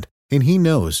of hand. And he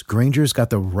knows Grainger's got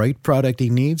the right product he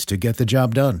needs to get the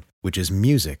job done, which is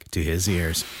music to his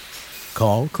ears.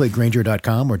 Call, click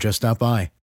Grainger.com, or just stop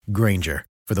by. Grainger,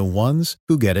 for the ones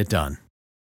who get it done.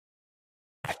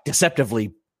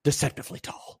 Deceptively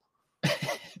tall.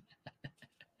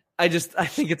 I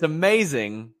think it's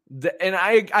amazing. And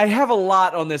I have a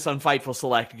lot on this on Fightful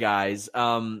Select, guys.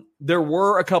 There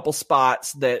were a couple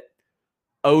spots that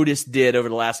Otis did over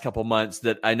the last couple months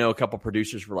that I know a couple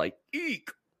producers were like, eek.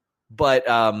 But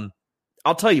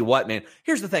I'll tell you what, man.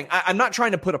 Here's the thing. I'm not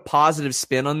trying to put a positive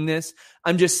spin on this.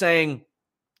 I'm just saying,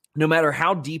 no matter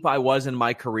how deep I was in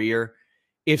my career,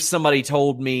 if somebody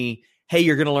told me, hey,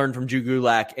 you're going to learn from Drew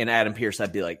Gulak and Adam Pearce,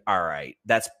 I'd be like, all right,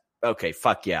 that's okay.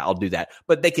 Fuck yeah, I'll do that.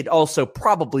 But they could also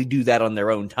probably do that on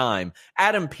their own time.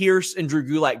 Adam Pearce and Drew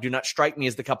Gulak do not strike me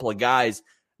as the couple of guys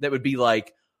that would be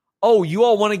like, oh, you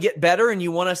all want to get better and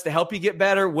you want us to help you get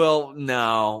better? Well,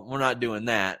 no, we're not doing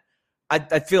that.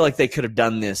 I feel like they could have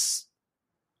done this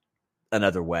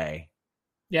another way.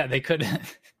 Yeah, they could.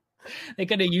 They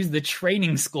could have used the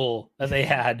training school that they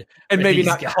had, and maybe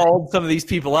not called some of these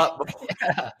people up.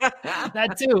 Yeah,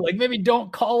 that too. Like maybe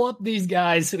don't call up these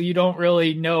guys who you don't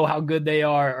really know how good they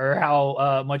are or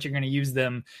how much you're going to use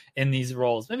them in these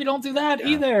roles. Maybe don't do that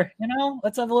either. You know,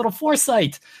 let's have a little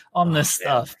foresight on this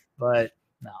stuff. But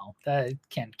no, that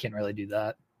can't really do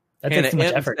that. That takes too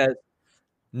much effort.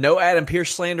 No Adam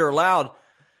Pearce slander allowed.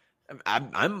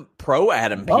 I'm pro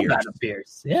Adam Pearce. Adam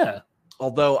Pearce, yeah.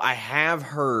 Although I have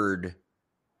heard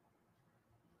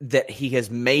that he has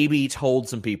maybe told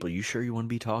some people, you sure you want to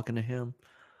be talking to him?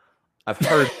 I've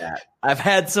heard that. I've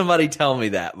had somebody tell me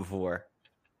that before.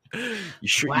 You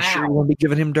sure you want to be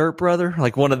giving him dirt, brother?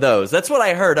 Like one of those. That's what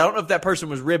I heard. I don't know if that person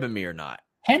was ribbing me or not.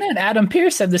 Hannah and Adam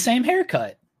Pearce have the same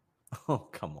haircut. Oh,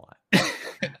 come on.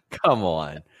 Come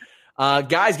on.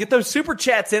 Guys, get those super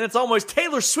chats in. It's almost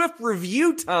Taylor Swift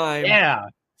review time. Yeah.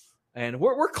 And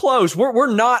we're close.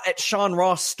 We're not at Sean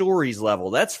Ross Stories level,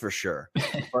 that's for sure.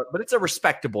 but it's a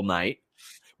respectable night.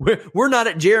 We're not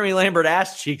at Jeremy Lambert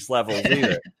ass cheeks levels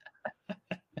either.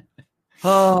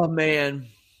 Oh man.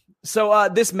 So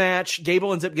this match,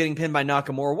 Gable ends up getting pinned by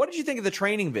Nakamura. What did you think of the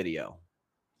training video?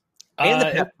 And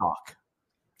the pep talk.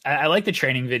 I like the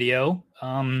training video.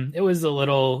 It was a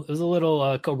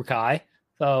little Cobra Kai,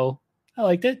 so I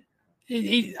liked it.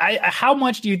 How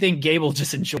much do you think Gable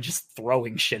just enjoyed just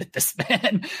throwing shit at this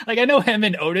man? Like, I know him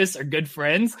and Otis are good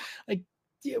friends. Like,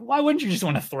 why wouldn't you just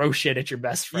want to throw shit at your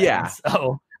best friend? Yeah.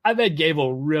 So I bet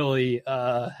Gable really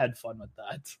had fun with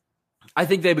that. I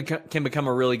think they can become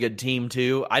a really good team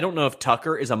too. I don't know if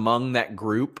Tucker is among that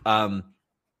group. I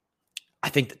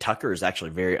think that Tucker is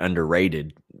actually very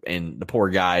underrated, and the poor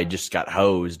guy just got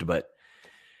hosed. But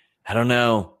I don't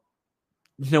know.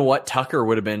 You know what? Tucker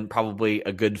would have been probably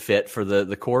a good fit for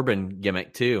the Corbin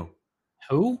gimmick too.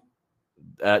 Who?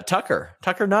 Tucker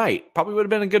Knight probably would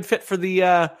have been a good fit for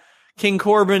the King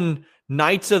Corbin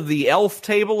Knights of the Elf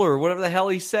Table or whatever the hell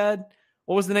he said.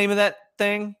 What was the name of that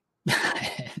thing?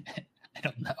 I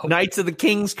don't know. Knights of the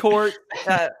King's Court.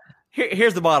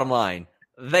 Here's the bottom line: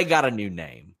 they got a new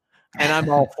name, and I'm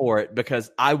all for it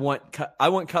because I want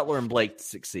Cutler and Blake to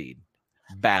succeed.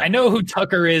 Badly. I know who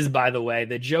Tucker is, by the way.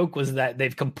 The joke was that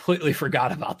they've completely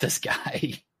forgot about this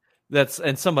guy.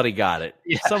 And somebody got it.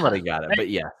 Yeah. Somebody got it. But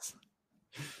yes.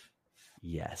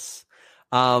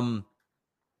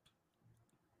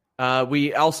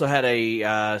 We also had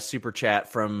a super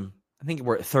chat from, I think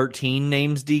we're at 13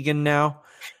 names Deegan now.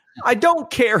 I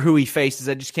don't care who he faces.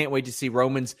 I just can't wait to see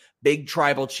Roman's big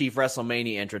tribal chief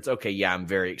WrestleMania entrance. Okay, yeah, I'm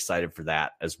very excited for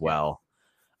that as well.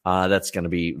 That's going to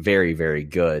be very, very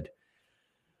good.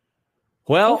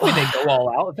 Well, hopefully they go all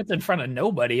out. If it's in front of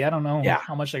nobody, I don't know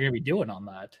how much they're going to be doing on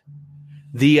that.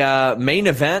 The main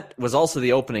event was also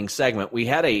the opening segment. We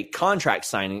had a contract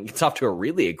signing. It's off to a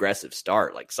really aggressive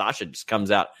start. Like Sasha just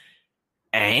comes out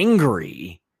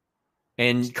angry,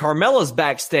 and Carmella's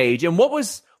backstage. And what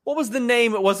was the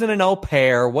name? It wasn't an au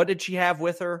pair. What did she have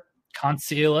with her?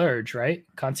 Concierge, right?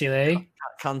 Concierge.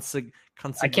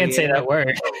 I can't say that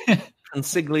word.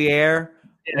 Consigliere.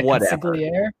 Yeah, whatever.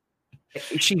 Consigliere.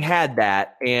 She had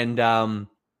that, and John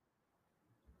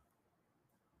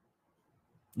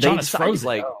is frozen.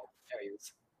 Like, there he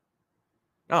is.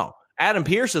 Oh, Adam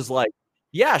Pearce is like,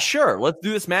 yeah, sure, let's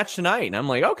do this match tonight. And I'm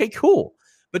like, okay, cool.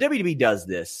 But WWE does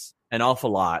this an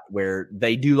awful lot where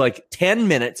they do like 10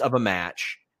 minutes of a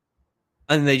match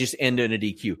and they just end in a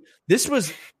DQ. This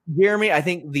was, Jeremy, I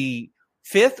think the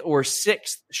 5th or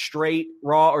 6th straight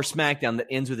Raw or SmackDown that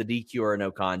ends with a DQ or a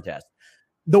no contest.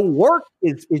 The work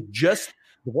is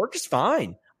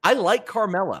fine. I like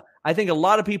Carmella. I think a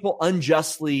lot of people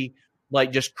unjustly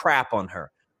like just crap on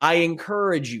her. I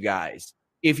encourage you guys,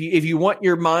 if you want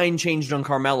your mind changed on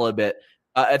Carmella a bit,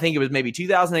 I think it was maybe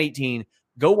 2018.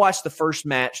 Go watch the first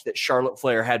match that Charlotte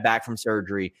Flair had back from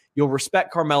surgery. You'll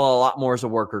respect Carmella a lot more as a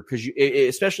worker because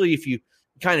especially if you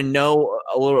kind of know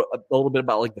a little bit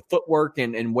about like the footwork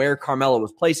and where Carmella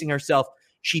was placing herself.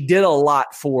 She did a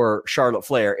lot for Charlotte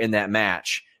Flair in that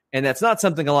match, and that's not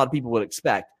something a lot of people would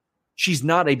expect. She's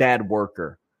not a bad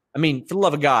worker. I mean, for the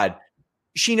love of God,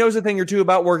 she knows a thing or two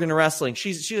about working in wrestling.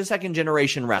 She's a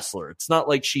second-generation wrestler. It's not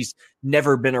like she's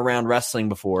never been around wrestling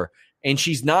before, and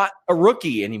she's not a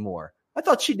rookie anymore. I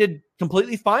thought she did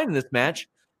completely fine in this match.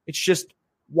 It's just,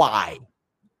 why?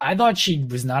 I thought she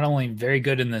was not only very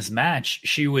good in this match,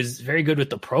 she was very good with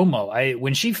the promo.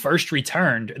 When she first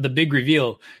returned, the big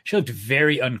reveal, she looked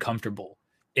very uncomfortable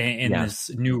in this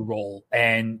new role,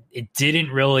 and it didn't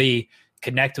really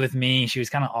connect with me. She was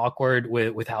kind of awkward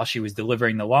with how she was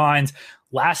delivering the lines.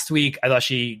 Last week, I thought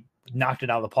she knocked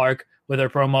it out of the park with her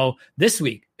promo. This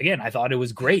week, again, I thought it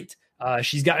was great.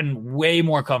 She's gotten way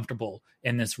more comfortable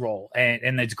in this role,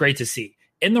 and it's great to see.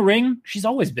 In the ring, she's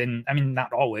always been, I mean,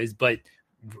 not always, but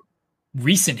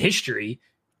recent history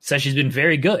says she's been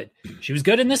very good. She was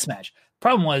good in this match.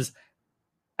 Problem was,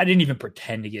 I didn't even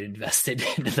pretend to get invested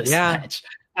into this match.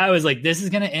 I was like, this is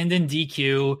going to end in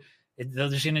DQ. They're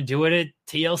just going to do it at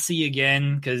TLC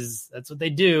again because that's what they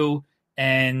do.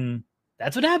 And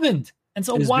that's what happened. And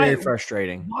so very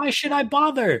frustrating. Why should I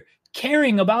bother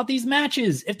caring about these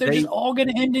matches if they're just all going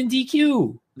to end in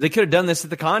DQ? They could have done this at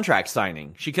the contract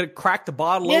signing. She could have cracked the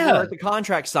bottle over at the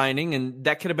contract signing, and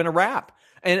that could have been a wrap.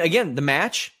 And again, the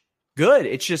match, good.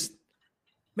 It's just,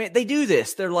 man, they do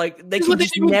this. They're like, they can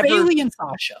just never. Bayley and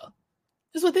Sasha.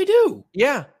 This is what they do.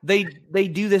 Yeah, they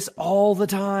do this all the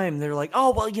time. They're like,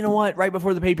 oh, well, you know what? Right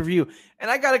before the pay-per-view. And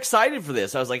I got excited for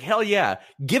this. I was like, hell yeah.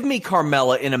 Give me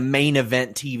Carmella in a main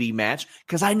event TV match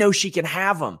because I know she can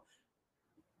have them.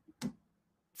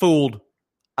 Fooled.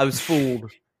 I was fooled.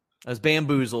 I was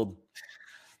bamboozled.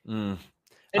 And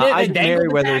then they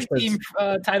dangle the tag team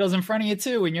titles in front of you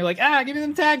too, and you're like, give me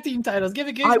them tag team titles. Give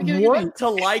me. I want to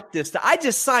like this. I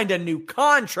just signed a new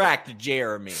contract,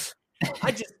 Jeremy.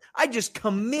 I just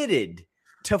committed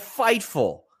to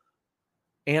Fightful,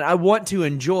 and I want to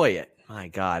enjoy it. My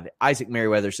God, Isaac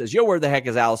Merriweather says, "Yo, where the heck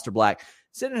is Aleister Black?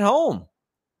 Sitting at home.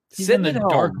 He's in the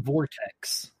dark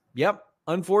vortex." Yep.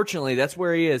 Unfortunately, that's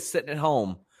where he is, sitting at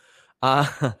home.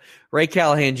 Ray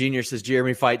Callahan Jr. says,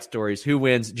 Jeremy fight stories. Who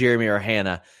wins, Jeremy or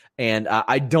Hannah? And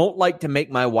I don't like to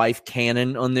make my wife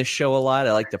canon on this show a lot.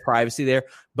 I like the privacy there.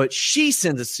 But she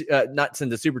not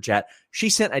send a super chat.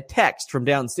 She sent a text from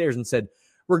downstairs and said,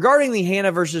 regarding the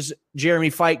Hannah versus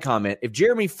Jeremy fight comment, if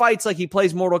Jeremy fights like he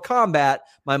plays Mortal Kombat,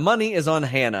 my money is on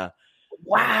Hannah.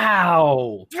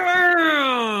 Wow.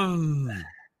 Damn.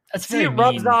 That's very it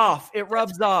rubs mean. off. It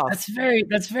rubs off.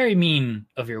 That's very mean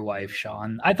of your wife,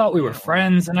 Sean. I thought we were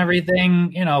friends and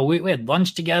everything. You know, we had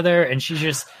lunch together, and she's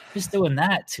just doing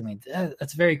that to me.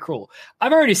 That's very cruel.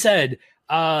 I've already said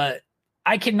I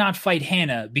cannot fight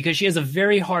Hannah because she has a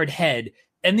very hard head,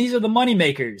 and these are the money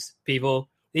makers, people.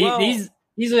 These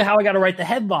are how I got to write the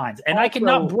headlines, and I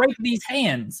cannot break these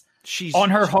hands on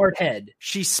her hard head.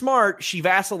 She's smart. She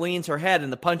Vaselines her head,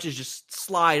 and the punches just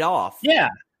slide off. Yeah.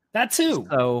 That too.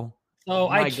 So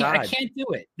I can't do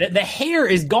it. The hair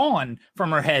is gone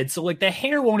from her head, so like the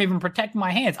hair won't even protect my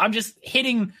hands. I'm just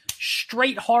hitting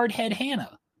straight hard head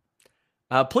Hannah.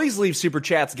 Please leave super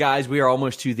chats, guys. We are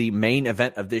almost to the main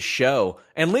event of this show,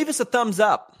 and leave us a thumbs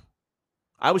up.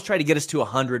 I always try to get us to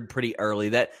 100 pretty early.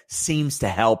 That seems to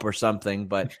help or something.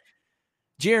 But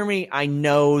Jeremy, I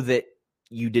know that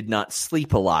you did not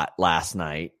sleep a lot last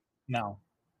night. No,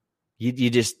 you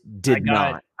just did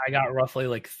not. I got roughly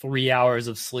like 3 hours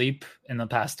of sleep in the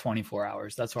past 24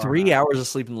 hours. That's where 3 hours of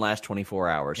sleep in the last 24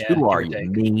 hours. Yeah, Who are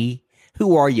you, me?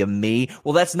 Who are you, me?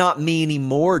 Well, that's not me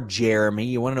anymore, Jeremy.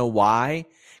 You want to know why?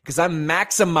 Because I'm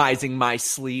maximizing my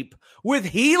sleep with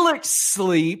Helix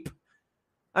Sleep.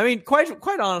 I mean, quite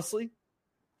honestly,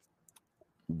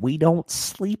 we don't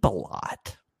sleep a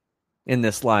lot in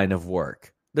this line of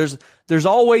work. There's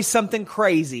always something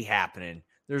crazy happening.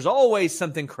 There's always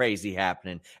something crazy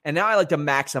happening. And now I like to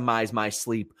maximize my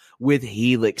sleep with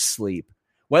Helix Sleep.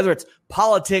 Whether it's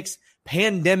politics,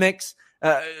 pandemics,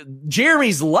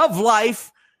 Jeremy's love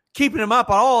life, keeping him up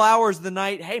on all hours of the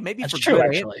night. Hey, maybe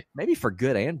for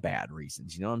good and bad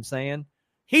reasons. You know what I'm saying?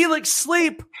 Helix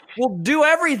Sleep will do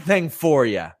everything for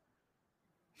you.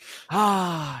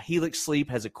 Helix Sleep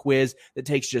has a quiz that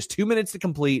takes just 2 minutes to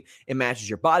complete. It matches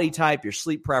your body type, your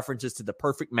sleep preferences to the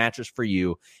perfect mattress for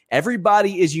you.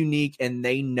 Everybody is unique, and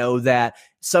they know that.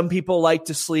 Some people like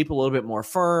to sleep a little bit more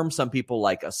firm. Some people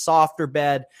like a softer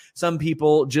bed. Some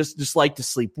people just like to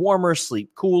sleep warmer,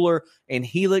 sleep cooler, and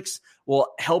Helix will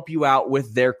help you out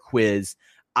with their quiz.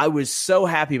 I was so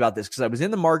happy about this because I was in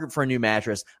the market for a new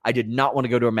mattress. I did not want to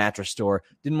go to a mattress store.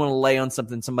 Didn't want to lay on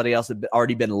something somebody else had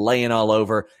already been laying all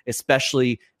over,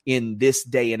 especially in this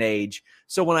day and age.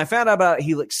 So when I found out about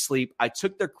Helix Sleep, I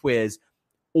took their quiz,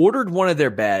 ordered one of their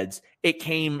beds. It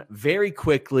came very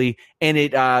quickly, and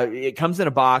it comes in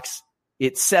a box.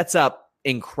 It sets up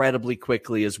incredibly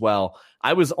quickly as well.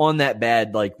 I was on that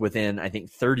bed like within, I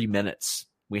think, 30 minutes.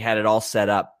 We had it all set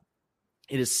up.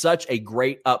 It is such a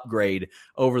great upgrade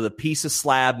over the piece of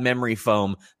slab memory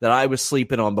foam that I was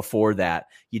sleeping on before that.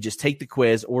 You just take the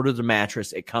quiz, order the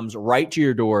mattress. It comes right to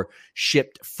your door,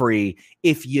 shipped free.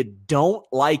 If you don't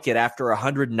like it after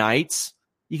 100 nights,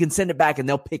 you can send it back and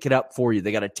they'll pick it up for you.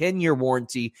 They got a 10-year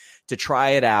warranty to try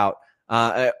it out,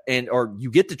 or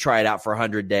you get to try it out for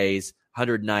 100 days,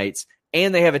 100 nights,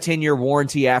 and they have a 10-year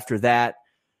warranty after that.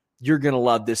 You're going to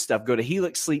love this stuff. Go to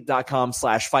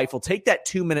helixsleep.com/Fightful. Take that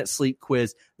 2-minute sleep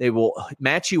quiz. They will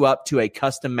match you up to a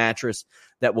custom mattress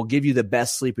that will give you the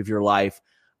best sleep of your life.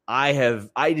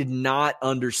 I did not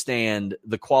understand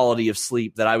the quality of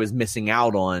sleep that I was missing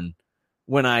out on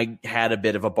when I had a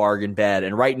bit of a bargain bed.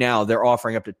 And right now they're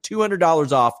offering up to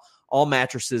 $200 off all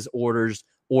mattresses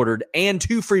ordered and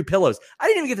 2 free pillows. I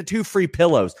didn't even get the 2 free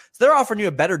pillows. So they're offering you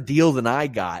a better deal than I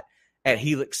got at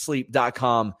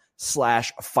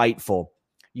helixsleep.com/Fightful.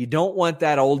 You don't want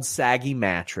that old saggy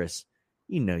mattress.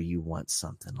 You want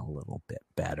something a little bit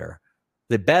better.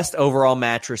 The best overall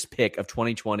mattress pick of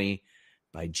 2020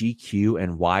 by GQ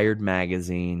and Wired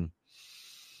Magazine.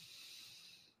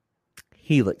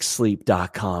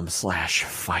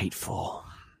 helixsleep.com/Fightful.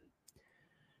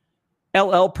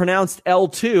 LL pronounced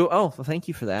L2. Oh, well, thank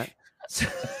you for that.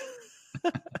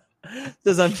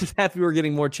 Says, I'm just happy we're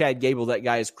getting more Chad Gable. That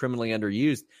guy is criminally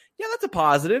underused. Yeah, that's a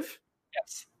positive.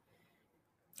 Yes.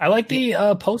 I like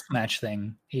the post-match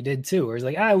thing he did too, where he's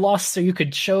like, I lost so you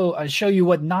could show you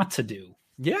what not to do.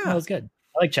 Yeah. That was good.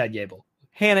 I like Chad Gable.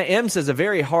 Hannah M says a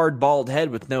very hard bald head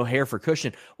with no hair for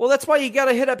cushion. Well, that's why you got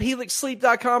to hit up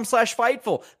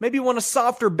helixsleep.com/Fightful. Maybe you want a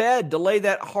softer bed to lay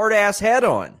that hard ass head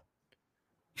on.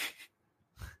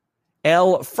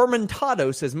 El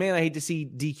Fermentado says, man, I hate to see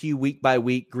DQ week by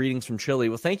week. Greetings from Chile.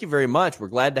 Well, thank you very much. We're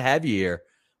glad to have you here.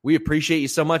 We appreciate you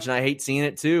so much, and I hate seeing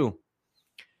it too.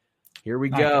 Here we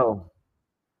go.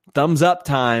 Thumbs up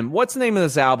time. What's the name of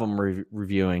this album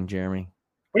reviewing, Jeremy?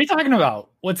 What are you talking about?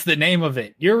 What's the name of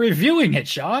it? You're reviewing it,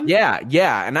 Sean.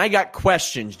 Yeah. And I got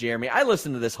questions, Jeremy. I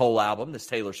listened to this whole album, this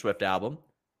Taylor Swift album.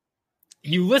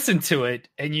 You listen to it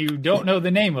and you don't know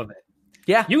the name of it.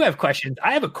 Yeah. You have questions.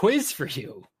 I have a quiz for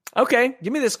you. Okay.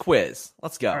 Give me this quiz.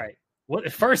 Let's go. All right.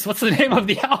 What's the name of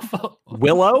the album?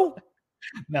 Willow?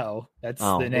 No, that's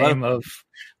the name of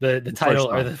the title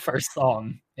or the first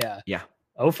song. Yeah. Yeah.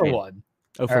 0 for 1.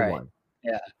 0 for 1.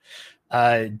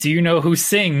 Yeah. Do you know who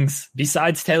sings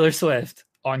besides Taylor Swift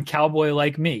on Cowboy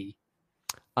Like Me?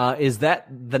 Is that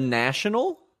The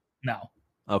National? No.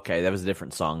 Okay, that was a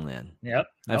different song then. Yep.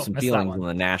 I have some feelings on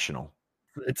The National.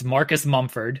 It's Marcus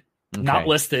Mumford, Okay. not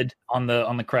listed on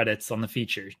the credits on the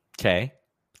feature. Okay.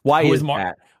 Why Who is is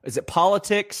that? Is it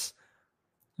politics?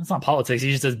 It's not politics.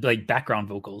 He just does like background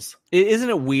vocals. Isn't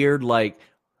it weird? Like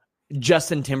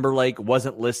Justin Timberlake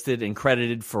wasn't listed and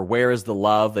credited for Where Is the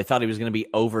Love? They thought he was going to be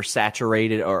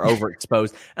oversaturated or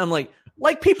overexposed. And I'm like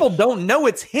people don't know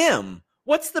it's him.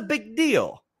 What's the big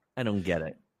deal? I don't get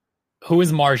it. Who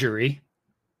is Marjorie?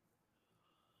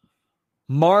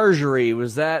 Marjorie,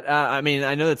 was that? I mean,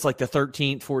 I know it's like the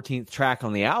 13th, 14th track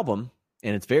on the album,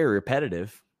 and it's very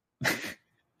repetitive.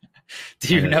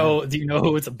 Do you know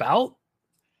who it's about?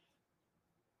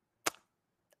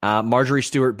 Marjorie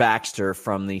Stewart Baxter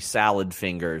from the Salad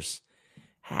Fingers.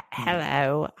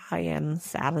 Hello, I am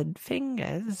Salad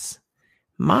Fingers.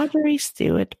 Marjorie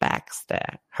Stewart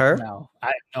Baxter. Her? No, I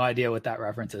have no idea what that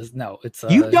reference is. No, it's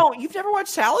You've never watched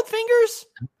Salad Fingers?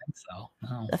 I don't think so.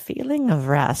 No. The feeling of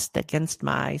rust against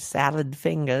my salad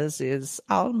fingers is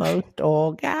almost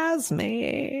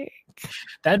orgasmic.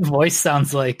 That voice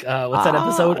sounds like what's that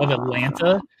episode of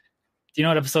Atlanta? Do you know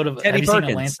what episode of Teddy have you Perkins.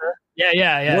 seen Atlanta?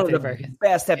 Yeah. One Teddy of the Perkins.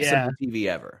 best episodes of TV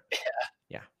ever.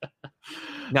 Yeah.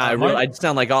 No, I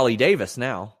sound like Ollie Davis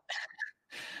now.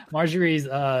 Marjorie's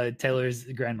Taylor's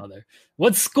grandmother.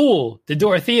 What school did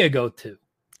Dorothea go to?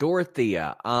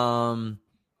 Dorothea. Hogwarts.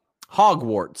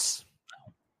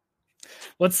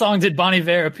 What song did Bon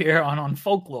Iver appear on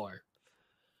Folklore?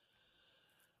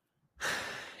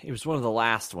 It was one of the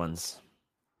last ones.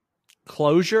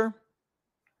 Closure?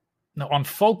 No, on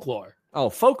Folklore. Oh,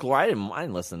 Folklore. I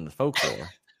didn't listen to Folklore.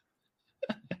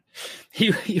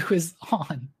 He was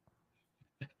on.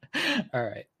 All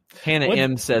right. Hannah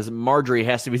M says Marjorie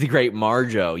has to be the great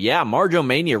Marjo. Yeah, Marjo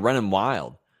Mania running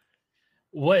wild.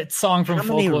 What song from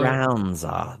Folklore? How many rounds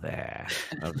are there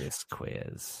of this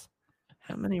quiz?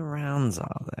 How many rounds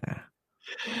are there?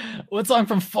 What song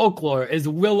from Folklore is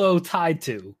Willow tied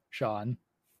to, Sean?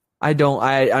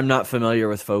 I'm not familiar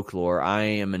with Folklore. I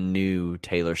am a new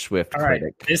Taylor Swift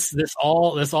critic. This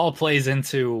all plays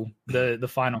into the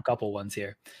final couple ones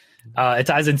here. It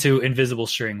ties into Invisible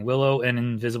String. Willow and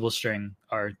Invisible String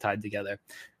are tied together.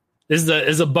 This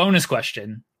is a bonus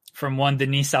question from one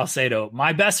Denise Salcedo.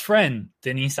 My best friend,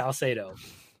 Denise Salcedo.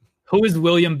 Who is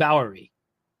William Bowery?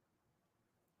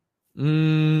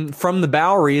 From the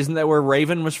Bowery, isn't that where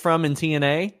Raven was from in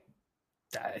TNA?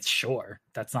 Sure.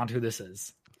 That's not who this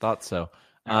is. Thought so.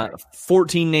 Right.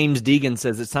 14 Names Deegan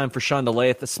says it's time for Sean to lay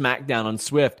at the smackdown on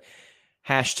Swift.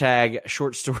 Hashtag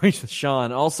short stories with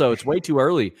Sean. Also, it's way too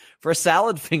early for a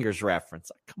Salad Fingers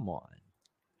reference. Come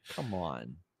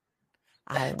on.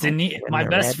 Denise, my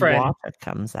best friend water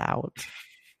comes out.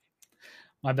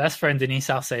 My best friend Denise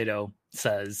Salcedo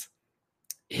says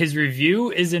his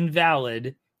review is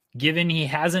invalid given he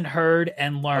hasn't heard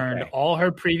and learned all her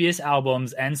previous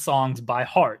albums and songs by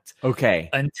heart. Okay.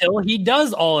 Until he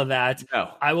does all of that,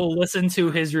 No. I will listen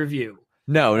to his review.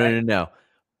 No.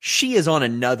 She is on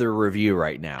another review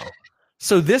right now.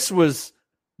 So this was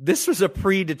a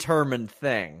predetermined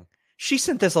thing. She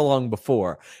sent this along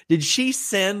before. Did she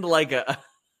send like a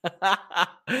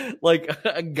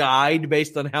guide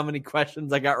based on how many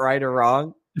questions I got right or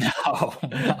wrong? No.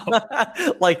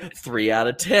 Like 3 out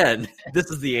of 10.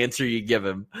 This is the answer you give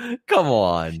him. Come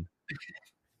on.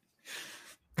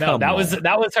 No, that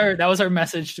was her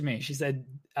message to me. She said,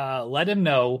 let him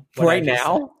know right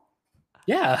now. Said.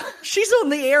 Yeah. She's on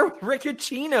the air with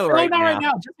Riccacino right now. Right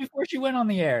now, just before she went on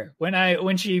the air. When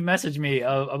she messaged me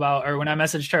when I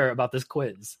messaged her about this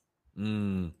quiz.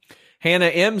 Hannah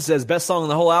M says best song on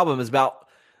the whole album is about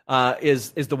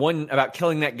is the one about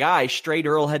killing that guy. Straight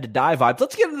Earl Had to Die vibes.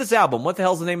 Let's get into this album. What the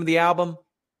hell's the name of the album?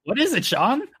 What is it,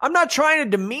 Sean? I'm not trying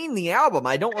to demean the album.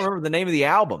 I don't remember the name of the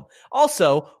album.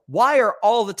 Also, why are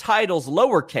all the titles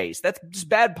lowercase? That's just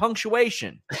bad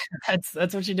punctuation.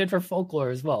 That's what she did for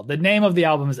Folklore as well. The name of the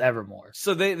album is Evermore.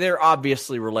 So they're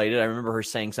obviously related. I remember her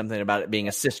saying something about it being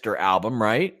a sister album,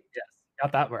 right? Yes,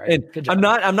 got that right. And good job.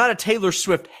 I'm not a Taylor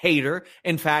Swift hater.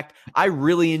 In fact, I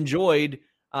really enjoyed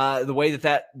the way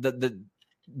that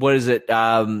what is it?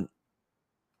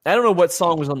 I don't know what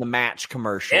song was on the Match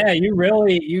commercial. Yeah,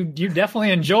 you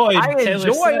definitely enjoyed Taylor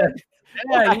enjoyed Swift. it.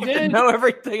 Yeah, I you didn't did. know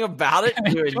everything about it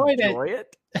to Enjoyed enjoy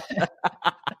it.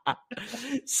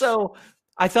 So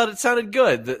I thought it sounded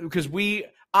good because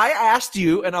I asked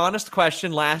you an honest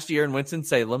question last year in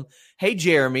Winston-Salem. Hey,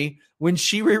 Jeremy, when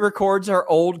she re-records her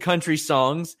old country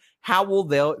songs, how will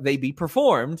they be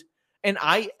performed? And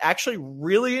I actually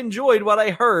really enjoyed what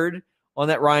I heard on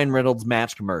that Ryan Reynolds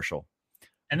Match commercial.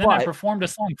 And then I performed a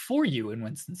song for you in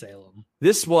Winston-Salem.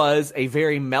 This was a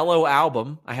very mellow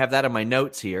album. I have that in my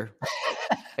notes here.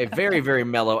 A very, very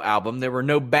mellow album. There were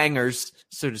no bangers,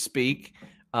 so to speak.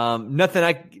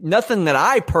 Nothing that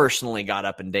I personally got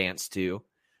up and danced to.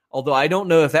 Although I don't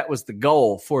know if that was the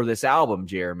goal for this album,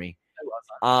 Jeremy.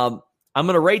 I'm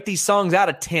going to rate these songs out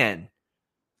of 10.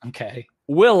 Okay.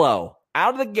 Willow,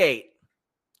 out of the gate.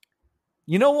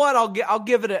 You know what? I'll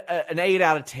give it an 8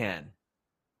 out of 10.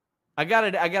 I got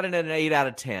it at an 8 out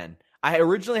of 10. I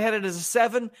originally had it as a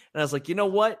 7, and I was like, you know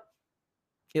what?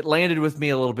 It landed with me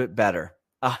a little bit better.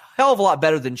 A hell of a lot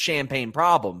better than Champagne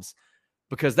Problems,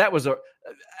 because that was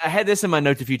I had this in my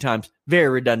notes a few times. Very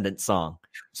redundant song.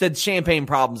 Said Champagne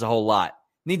Problems a whole lot.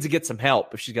 Needs to get some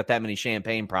help if she's got that many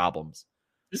champagne problems.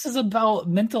 This is about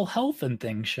mental health and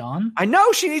things, Sean. I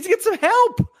know she needs to get some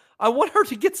help. I want her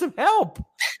to get some help.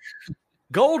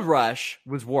 Gold Rush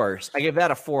was worse. I gave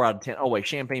that a 4 out of 10. Oh, wait,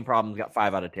 Champagne Problems got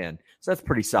 5 out of 10. So that's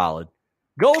pretty solid.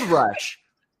 Gold Rush,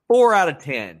 4 out of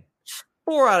 10.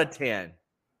 4 out of 10.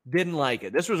 Didn't like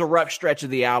it. This was a rough stretch of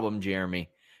the album, Jeremy.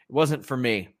 It wasn't for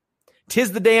me.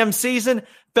 'Tis the Damn Season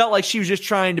felt like she was just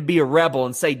trying to be a rebel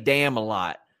and say damn a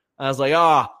lot. I was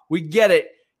like, we get it.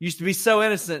 Used to be so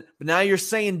innocent, but now you're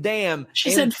saying damn.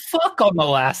 She said fuck on the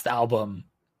last album.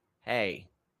 Hey.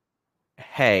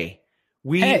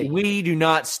 We do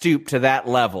not stoop to that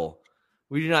level.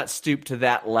 We do not stoop to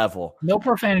that level. No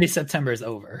profanity. September is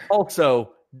over.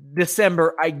 Also,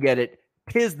 December, I get it.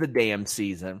 'Tis the damn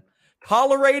season.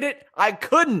 Tolerate it? I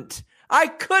couldn't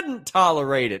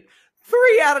tolerate it.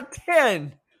 3 out of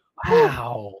 10.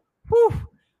 Wow. Whew.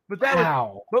 But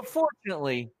wow. But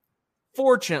fortunately,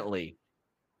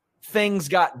 things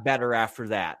got better after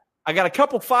that. I got a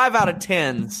couple 5 out of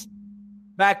 10s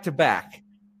back to back.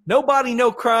 Nobody,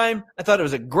 No Crime. I thought it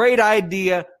was a great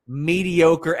idea.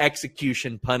 Mediocre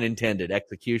execution, pun intended.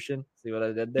 Execution. See what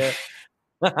I did there?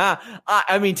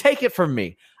 I mean, take it from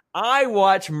me. I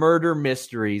watch murder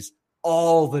mysteries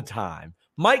all the time.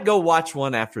 Might go watch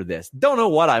one after this. Don't know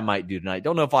what I might do tonight.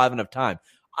 Don't know if I'll have enough time.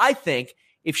 I think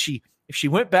if she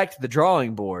went back to the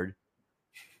drawing board,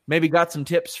 maybe got some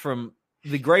tips from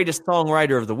the greatest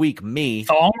songwriter of the week, me.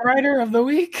 Songwriter of the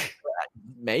week?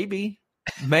 Maybe.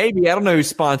 I don't know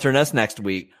who's sponsoring us next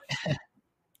week.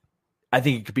 I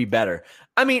think it could be better.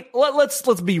 I mean,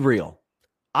 let's be real.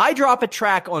 I drop a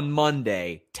track on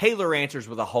Monday. Taylor answers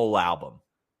with a whole album.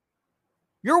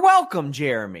 You're welcome,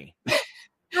 Jeremy.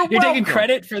 You're taking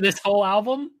credit for this whole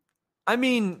album? I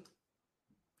mean,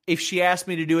 if she asked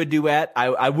me to do a duet,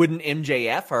 I wouldn't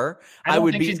MJF her. I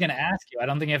don't think she's going to ask you. I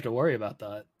don't think you have to worry about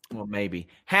that. Well, maybe.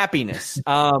 Happiness.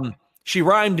 She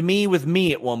rhymed me with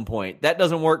me at one point. That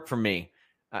doesn't work for me.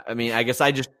 I mean, I guess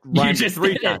I just rhymed it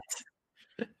 3 times.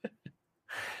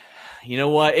 You know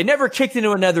what? It never kicked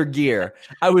into another gear.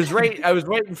 I was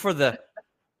waiting for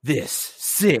this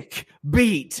sick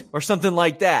beat or something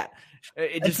like that.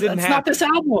 It just didn't happen. It's not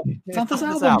this album. It's not this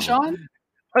album, Sean.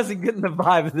 I wasn't getting the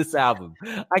vibe of this album.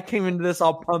 I came into this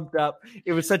all pumped up.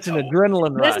 It was such an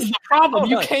adrenaline rush. This is the problem.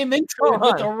 You came into it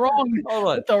with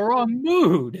the wrong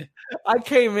mood. I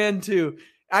came into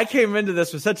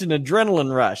this with such an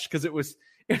adrenaline rush because it was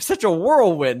such a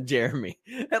whirlwind, Jeremy.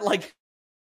 At like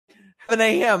 7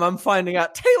 a.m., I'm finding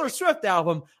out Taylor Swift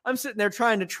album. I'm sitting there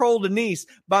trying to troll Denise,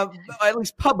 at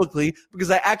least publicly, because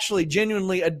I actually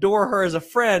genuinely adore her as a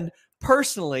friend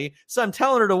personally. So I'm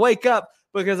telling her to wake up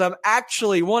because I'm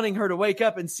actually wanting her to wake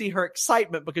up and see her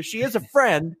excitement because she is a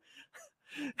friend.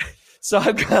 So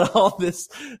I've got all this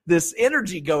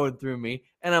energy going through me.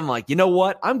 And I'm like, you know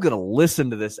what? I'm going to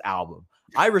listen to this album.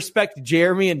 I respect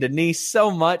Jeremy and Denise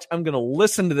so much. I'm going to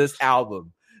listen to this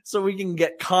album so we can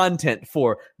get content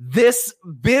for this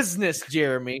business,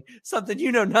 Jeremy, something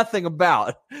you know nothing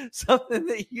about, something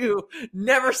that you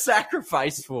never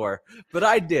sacrificed for. But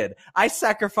I did. I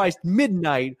sacrificed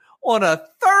midnight on a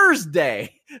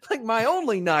Thursday, like my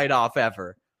only night off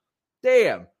ever.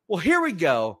 Damn. Well, here we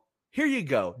go. Here you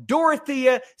go.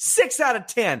 Dorothea, 6 out of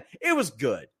 10. It was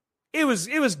good. It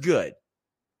was good.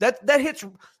 That hits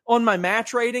on my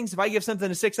match ratings. If I give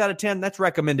something a 6 out of 10, that's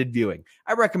recommended viewing.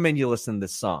 I recommend you listen to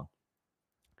this song.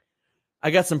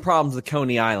 I got some problems with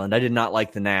Coney Island. I did not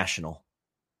like the National.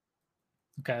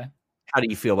 Okay. How do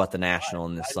you feel about the National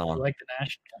in this I song? like the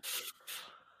National.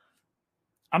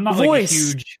 I'm not like a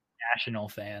huge National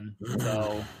fan,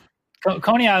 so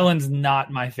Coney Island's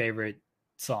not my favorite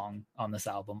song on this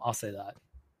album. I'll say that.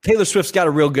 Taylor Swift's got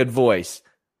a real good voice.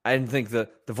 I didn't think the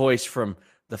voice from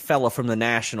the fella from the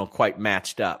National quite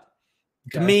matched up.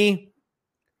 Okay.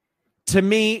 To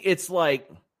me, it's like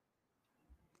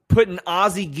putting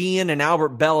Ozzie Guillen and Albert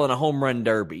Bell in a home run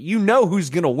derby. You know who's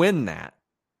going to win that.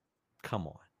 Come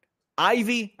on.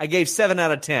 Ivy, I gave 7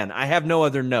 out of 10. I have no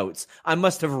other notes. I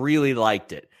must have really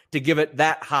liked it to give it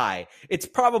that high. It's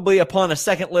probably, upon a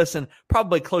second listen,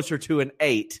 probably closer to an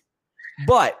 8.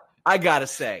 But I got to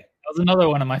say. That was another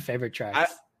one of my favorite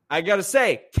tracks. I got to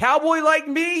say, Cowboy Like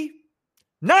Me,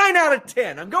 9 out of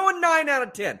 10. I'm going 9 out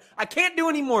of 10. I can't do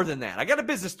any more than that. I got a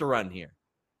business to run here.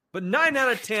 But 9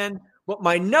 out of 10. But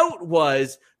my note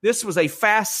was this was a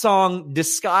fast song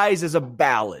disguised as a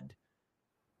ballad.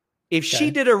 If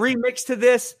she did a remix to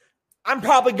this, I'm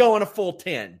probably going a full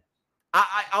 10.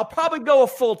 I'll probably go a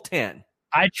full 10.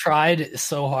 I tried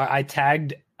so hard. I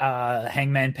tagged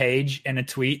Hangman Page in a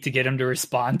tweet to get him to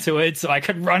respond to it so I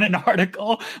could run an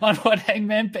article on what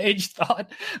Hangman Page thought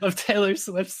of Taylor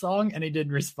Swift's song, and he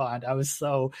didn't respond.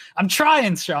 I'm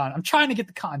trying, Sean. I'm trying to get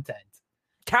the content.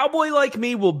 Cowboy Like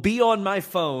Me will be on my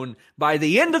phone by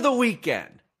the end of the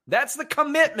weekend. That's the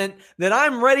commitment that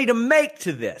I'm ready to make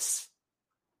to this.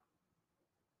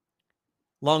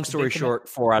 Long story short,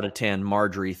 4 out of 10.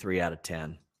 Marjorie, 3 out of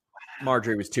 10.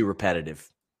 Marjorie was too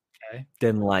repetitive. Okay.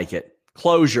 Didn't like it.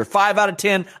 Closure, 5 out of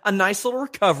 10. A nice little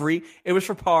recovery. It was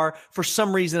for par. For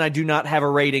some reason, I do not have a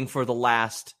rating for the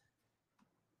last.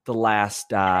 You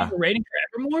have a rating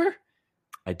for Evermore?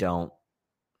 I don't.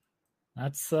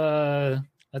 That's kind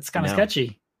of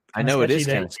sketchy. I know it is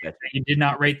kind of sketchy. You did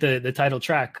not rate the title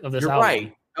track of this album. You're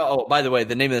right. Oh, by the way,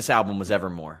 the name of this album was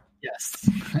Evermore. Yes.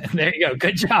 There you go.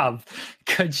 Good job.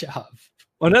 Good job.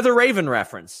 Another Raven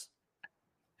reference.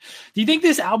 Do you think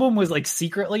this album was like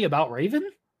secretly about Raven?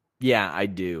 Yeah, I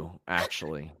do,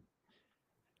 actually.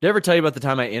 Did I ever tell you about the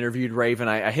time I interviewed Raven?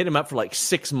 I hit him up for like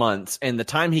 6 months, and the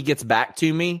time he gets back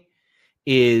to me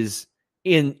is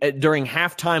during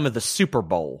halftime of the Super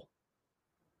Bowl.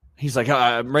 He's like,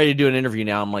 I'm ready to do an interview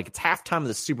now. I'm like, it's halftime of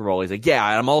the Super Bowl. He's like, yeah,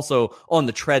 I'm also on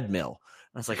the treadmill.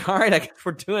 I was like, all right, I guess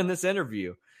we're doing this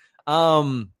interview.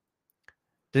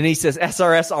 Denise says,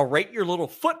 SRS, I'll rate your little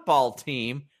football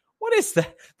team. What is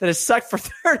that? That has sucked for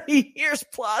 30 years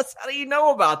plus. How do you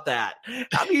know about that?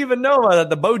 How do you even know about that?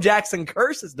 The Bo Jackson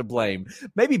curse is to blame.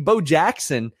 Maybe Bo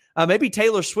Jackson, maybe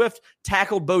Taylor Swift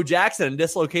tackled Bo Jackson and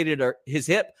dislocated his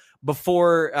hip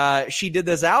before she did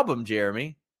this album,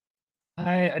 Jeremy.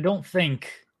 I don't think.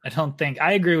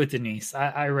 I agree with Denise.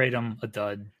 I rate him a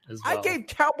dud as well. I gave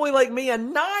Cowboy Like Me a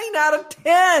 9 out of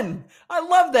 10. I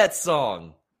love that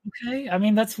song. Okay. I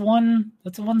mean, that's one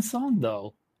song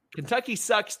though. Kentucky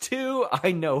Sucks too.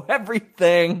 I know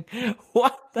everything.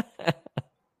 What the heck?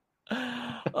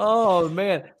 Oh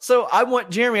man. So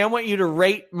Jeremy, I want you to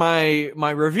rate my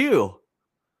review.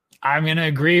 I'm going to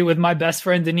agree with my best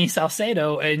friend Denise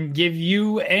Salcedo and give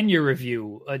you and your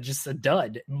review just a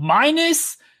dud.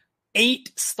 -8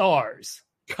 stars.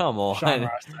 Come on.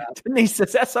 Denise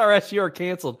says, SRS, you're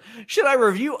canceled. Should I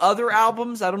review other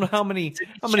albums? I don't know how many weeks.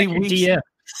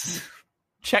 DMs.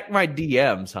 Check my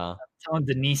DMs, huh? I'm telling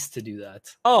Denise to do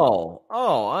that. Oh,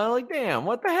 I'm like, damn,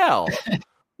 what the hell?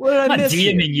 What did I miss? I'm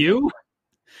DMing you.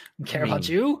 I care about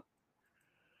you.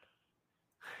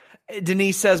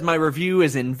 Denise says my review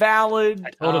is invalid. I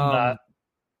told him that.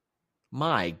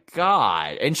 My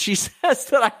God. And she says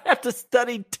that I have to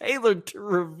study Taylor to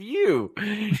review.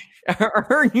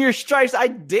 Earn your stripes. I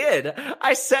did.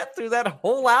 I sat through that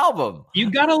whole album.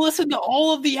 You got to listen to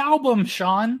all of the album,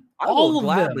 Sean. I will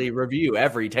gladly review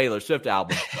every Taylor Swift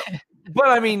album. But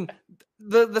I mean,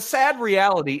 the sad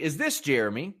reality is this,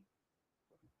 Jeremy.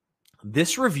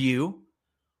 This review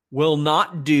will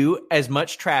not do as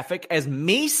much traffic as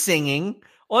me singing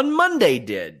on Monday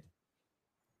did.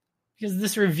 Because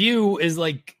this review is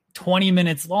like 20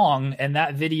 minutes long and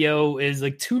that video is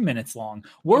like 2 minutes long.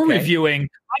 We're reviewing,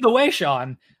 by the way,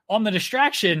 Sean, on The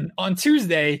Distraction on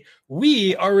Tuesday,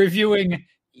 we are reviewing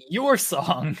your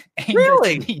song.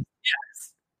 Really?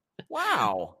 Yes.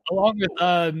 Wow. Along with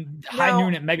High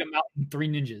Noon at Mega Mountain, 3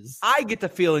 Ninjas. I get the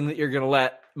feeling that you're going to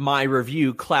let my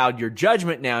review cloud your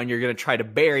judgment now and you're going to try to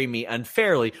bury me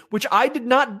unfairly, which I did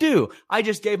not do. I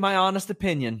just gave my honest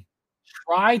opinion.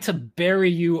 Try to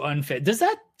bury you unfair. Does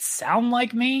that sound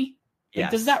like me?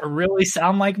 Yes. Does that really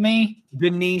sound like me?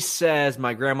 Denise says,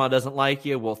 my grandma doesn't like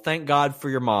you. Well, thank God for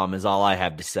your mom is all I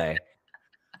have to say.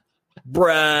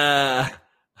 Bruh.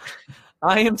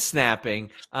 I am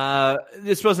snapping.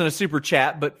 This wasn't a super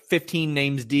chat, but 15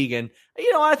 names Deegan.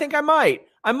 I think I might.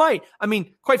 I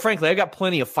mean, quite frankly, I got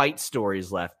plenty of fight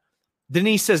stories left.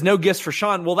 Denise says no gifts for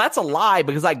Sean. Well, that's a lie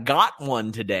because I got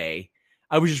one today.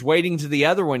 I was just waiting till the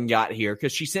other one got here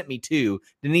because she sent me 2.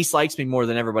 Denise likes me more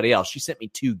than everybody else. She sent me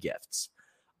 2 gifts.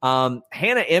 Hannah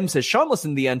M says Sean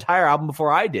listened to the entire album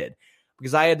before I did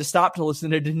because I had to stop to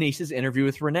listen to Denise's interview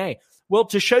with Renee. Well,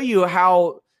 to show you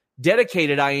how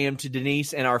dedicated I am to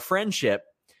Denise and our friendship,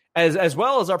 as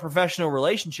well as our professional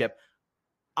relationship,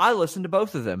 I listened to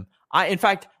both of them. In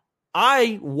fact,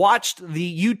 I watched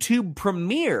the YouTube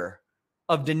premiere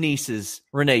of Denise's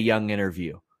Renee Young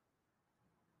interview,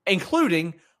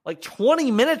 including like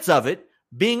 20 minutes of it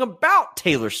being about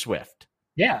Taylor Swift.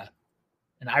 Yeah.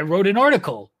 And I wrote an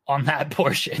article on that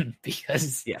portion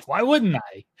because why wouldn't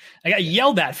I? I got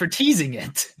yelled at for teasing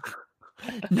it.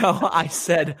 No, I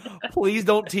said, please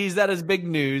don't tease that as big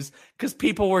news because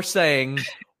people were saying,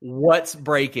 what's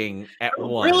breaking at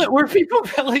 1? Really? Were people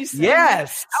really saying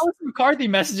yes. Alex McCarthy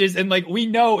messages and like, we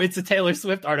know it's a Taylor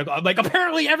Swift article. I'm like,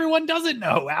 apparently everyone doesn't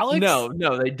know, Alex. No,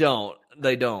 they don't.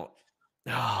 They don't.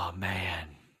 Oh, man.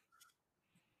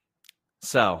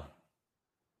 So,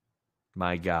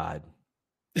 my God.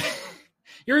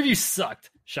 Your review sucked,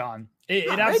 Sean. It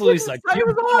absolutely sucked.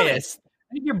 You're biased.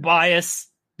 I think you're biased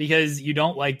because you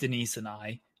don't like Denise and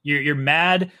I. You're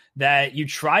mad that you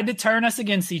tried to turn us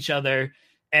against each other,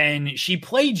 and she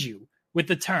played you with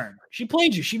the turn. She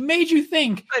played you. She made you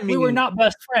think we were not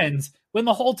best friends when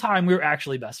the whole time we were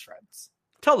actually best friends.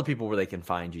 Tell the people where they can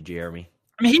find you, Jeremy.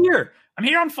 I'm here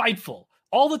on Fightful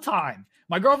all the time.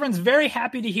 My girlfriend's very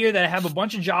happy to hear that I have a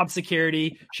bunch of job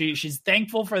security. She's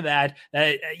thankful for that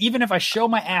even if I show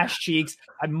my ass cheeks,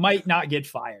 I might not get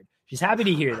fired. She's happy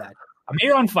to hear that. I'm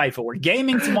here on Fightful. We're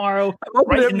gaming tomorrow. I'm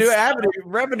opening up new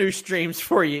revenue streams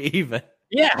for you even.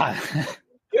 Yeah.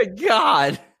 Good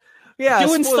God. Yeah.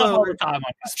 Doing stuff all the time.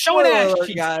 Showing ass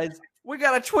cheeks. Guys, we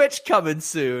got a Twitch coming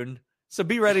soon. So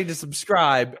be ready to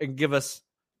subscribe and give us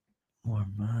more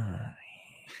money.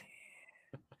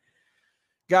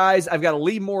 Guys, I've got a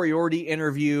Lee Moriarty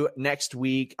interview next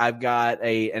week. I've got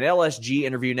an LSG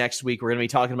interview next week. We're going to be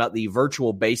talking about the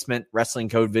Virtual Basement Wrestling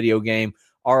Code video game,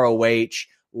 ROH.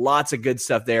 Lots of good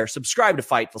stuff there. Subscribe to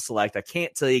Fightful Select. I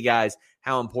can't tell you guys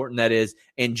how important that is.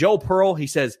 And Joel Pearl, he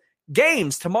says,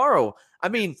 games tomorrow. I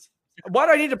mean, why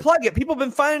do I need to plug it? People have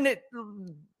been finding it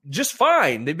just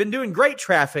fine. They've been doing great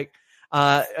traffic.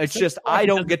 It's just I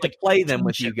don't get to play them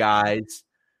with you guys.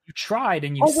 You tried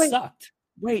and you sucked.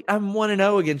 Wait, I'm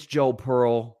 1-0 against Joel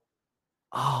Pearl.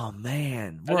 Oh,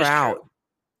 man. We're out. True.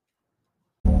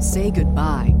 Say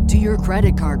goodbye to your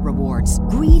credit card rewards.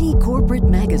 Greedy corporate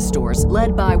mega stores,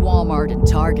 led by Walmart and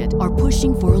Target, are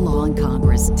pushing for a law in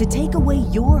Congress to take away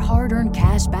your hard-earned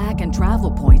cash back and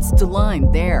travel points to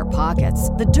line their pockets.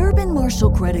 The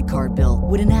Durbin-Marshall credit card bill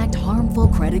would enact harmful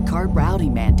credit card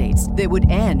routing mandates that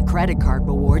would end credit card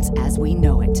rewards as we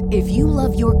know it. If you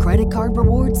love your credit card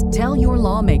rewards, tell your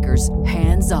lawmakers,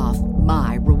 hands off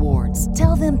my rewards.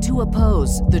 Tell them to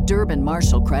oppose the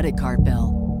Durbin-Marshall credit card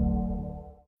bill.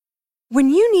 When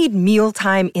you need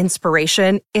mealtime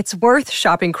inspiration, it's worth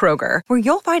shopping Kroger, where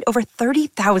you'll find over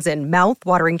 30,000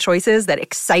 mouth-watering choices that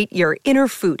excite your inner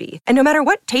foodie. And no matter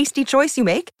what tasty choice you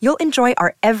make, you'll enjoy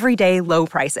our everyday low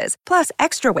prices, plus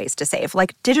extra ways to save,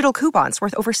 like digital coupons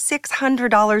worth over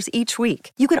 $600 each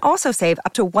week. You can also save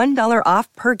up to $1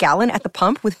 off per gallon at the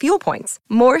pump with fuel points.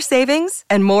 More savings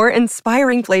and more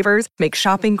inspiring flavors make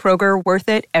shopping Kroger worth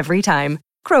it every time.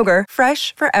 Kroger,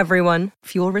 fresh for everyone.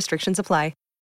 Fuel restrictions apply.